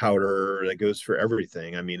powder, that goes for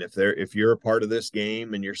everything. I mean, if you're a part of this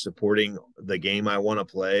game and you're supporting the game I want to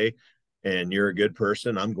play, and you're a good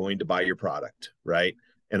person, I'm going to buy your product, right?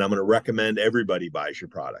 And I'm going to recommend everybody buys your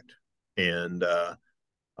product. And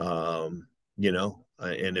and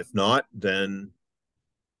if not, then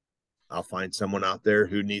I'll find someone out there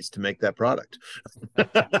who needs to make that product.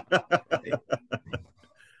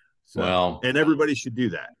 So, Well, and everybody should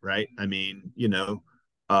do that, right? I mean, if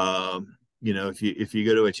you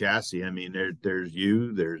go to a chassis, I mean, there's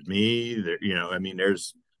you, there's me, I mean,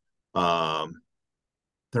 um,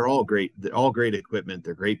 they're all great equipment.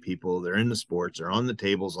 They're great people. They're in the sports. They're on the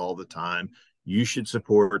tables all the time. You should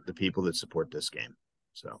support the people that support this game.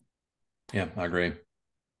 So, yeah, I agree.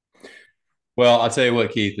 Well, I'll tell you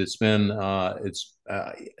what, Keith, it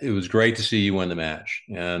was great to see you win the match.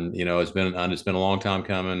 And, it's been a long time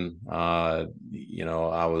coming. I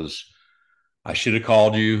should have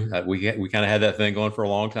called you. We kind of had that thing going for a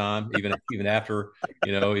long time, even after,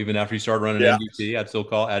 even after you started running yeah. MDT, I'd still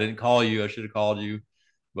call. I didn't call you. I should have called you,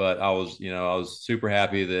 but I was super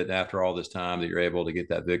happy that after all this time that you're able to get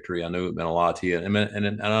that victory. I knew it meant a lot to you,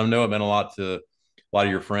 and I know it meant a lot to a lot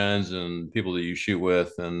of your friends and people that you shoot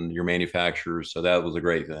with and your manufacturers. So that was a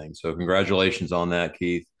great thing. So congratulations on that,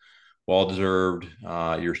 Keith. Well deserved.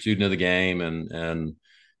 You're a student of the game, and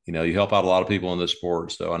you help out a lot of people in this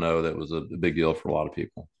sport. So I know that was a big deal for a lot of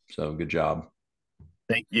people. So good job.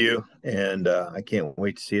 Thank you. And I can't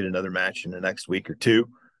wait to see it another match in the next week or two.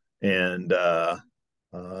 And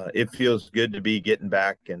it feels good to be getting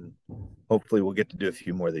back, and hopefully we'll get to do a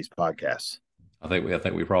few more of these podcasts. I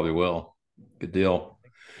think we probably will. Good deal.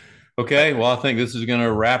 Okay, well, I think this is going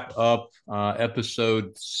to wrap up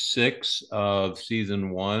episode 6 of season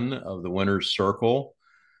 1 of the Winner's Circle.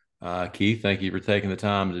 Keith, thank you for taking the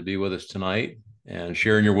time to be with us tonight and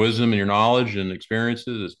sharing your wisdom and your knowledge and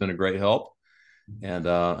experiences. It's been a great help. And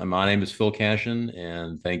my name is Phil Cashin,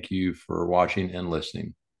 and thank you for watching and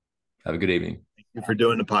listening. Have a good evening. Thank you for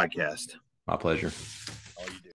doing the podcast. My pleasure.